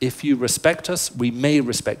 If you respect us, we may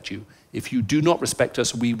respect you. If you do not respect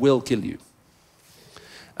us, we will kill you.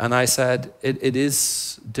 And I said, it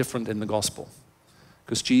is different in the gospel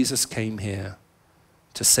because Jesus came here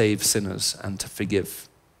to save sinners and to forgive.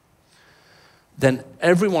 Then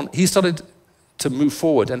everyone, he started to move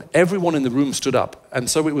forward and everyone in the room stood up. And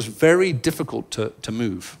so it was very difficult to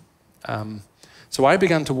move. So I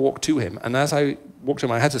began to walk to him. And as I walked to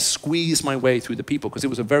him, I had to squeeze my way through the people because it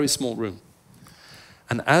was a very small room.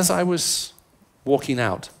 And as I was walking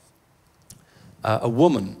out, a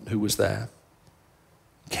woman who was there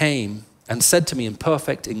came and said to me in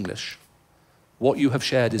perfect English, what you have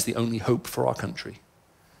shared is the only hope for our country.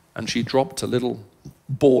 And she dropped a little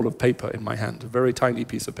ball of paper in my hand, a very tiny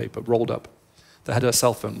piece of paper rolled up that had her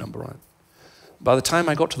cell phone number on it. By the time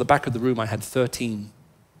I got to the back of the room, I had 13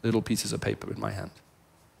 little pieces of paper in my hand.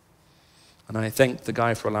 And I thanked the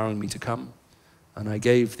guy for allowing me to come. And I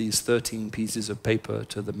gave these 13 pieces of paper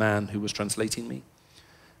to the man who was translating me.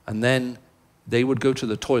 And then they would go to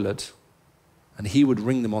the toilet and he would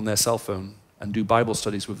ring them on their cell phone and do Bible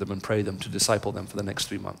studies with them and pray them to disciple them for the next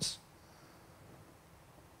 3 months.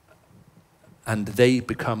 And they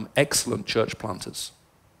become excellent church planters.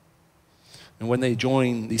 And when they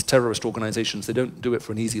join these terrorist organizations, they don't do it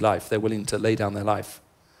for an easy life. They're willing to lay down their life.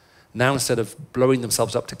 Now, instead of blowing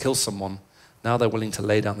themselves up to kill someone, now they're willing to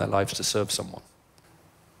lay down their lives to serve someone.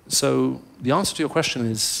 So the answer to your question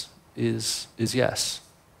is yes.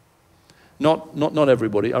 Not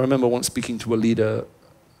everybody. I remember once speaking to a leader,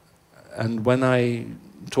 and when I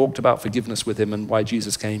talked about forgiveness with him and why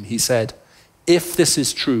Jesus came, he said, if this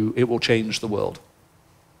is true, it will change the world.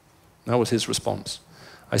 That was his response.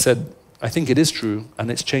 I said, I think it is true, and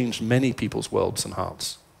it's changed many people's worlds and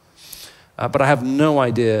hearts. But I have no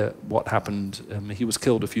idea what happened. He was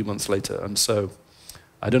killed a few months later, and so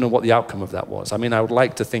I don't know what the outcome of that was. I mean, I would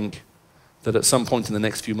like to think that at some point in the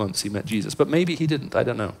next few months he met Jesus, but maybe he didn't, I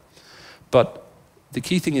don't know. But the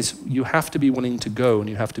key thing is you have to be willing to go and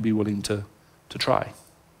you have to be willing to try.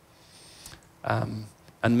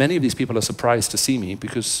 And many of these people are surprised to see me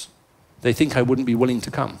because they think I wouldn't be willing to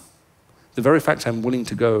come. The very fact I'm willing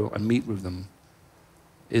to go and meet with them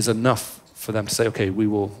is enough for them to say, okay, we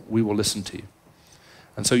will listen to you.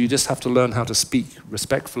 And so you just have to learn how to speak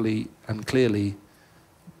respectfully and clearly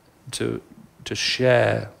to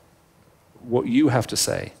share what you have to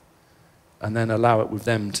say and then allow it with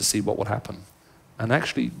them to see what will happen. And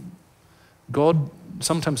actually, God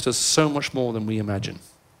sometimes does so much more than we imagine.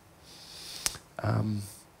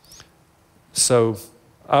 So,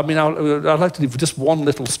 I mean, I'd like to leave just one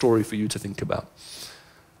little story for you to think about.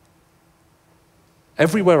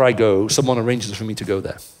 Everywhere I go, someone arranges for me to go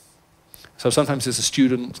there. So sometimes it's a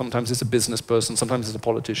student, sometimes it's a business person, sometimes it's a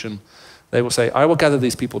politician. They will say, I will gather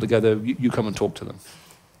these people together, you come and talk to them.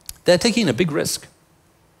 They're taking a big risk.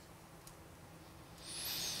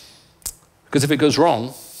 Because if it goes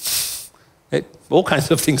wrong, all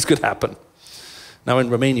kinds of things could happen. Now in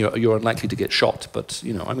Romania, you're unlikely to get shot, but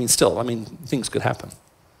things could happen.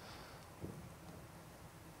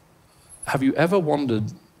 Have you ever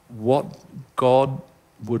wondered what God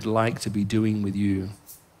would like to be doing with you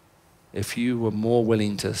if you were more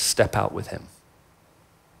willing to step out with him?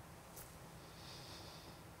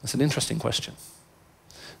 That's an interesting question.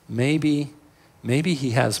 Maybe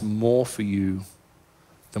he has more for you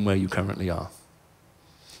than where you currently are.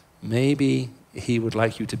 Maybe he would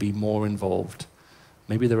like you to be more involved.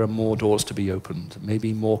 Maybe there are more doors to be opened.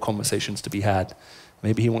 Maybe more conversations to be had.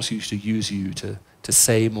 Maybe he wants you to use you to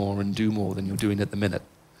say more and do more than you're doing at the minute.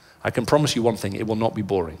 I can promise you one thing, it will not be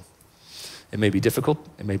boring. It may be difficult,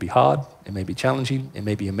 it may be hard, it may be challenging, it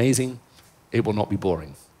may be amazing. It will not be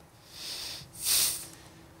boring.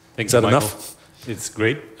 Thanks, Is that Michael. enough? It's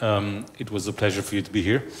great. It was a pleasure for you to be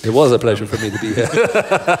here. It was a pleasure for me to be here.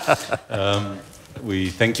 We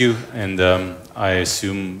thank you, and I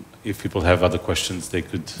assume if people have other questions, they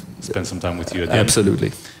could spend some time with you at the end.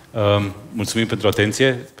 Absolutely. Mulțumim pentru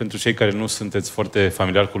atenție. Pentru cei care nu sunteți foarte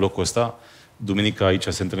familiari cu locul ăsta, duminica aici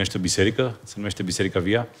se întâlnește o biserică, se numește Biserica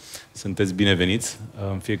Via. Sunteți bineveniți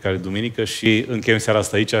în fiecare duminică și încheiem seara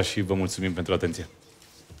asta aici și vă mulțumim pentru atenție.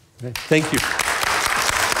 Thank you.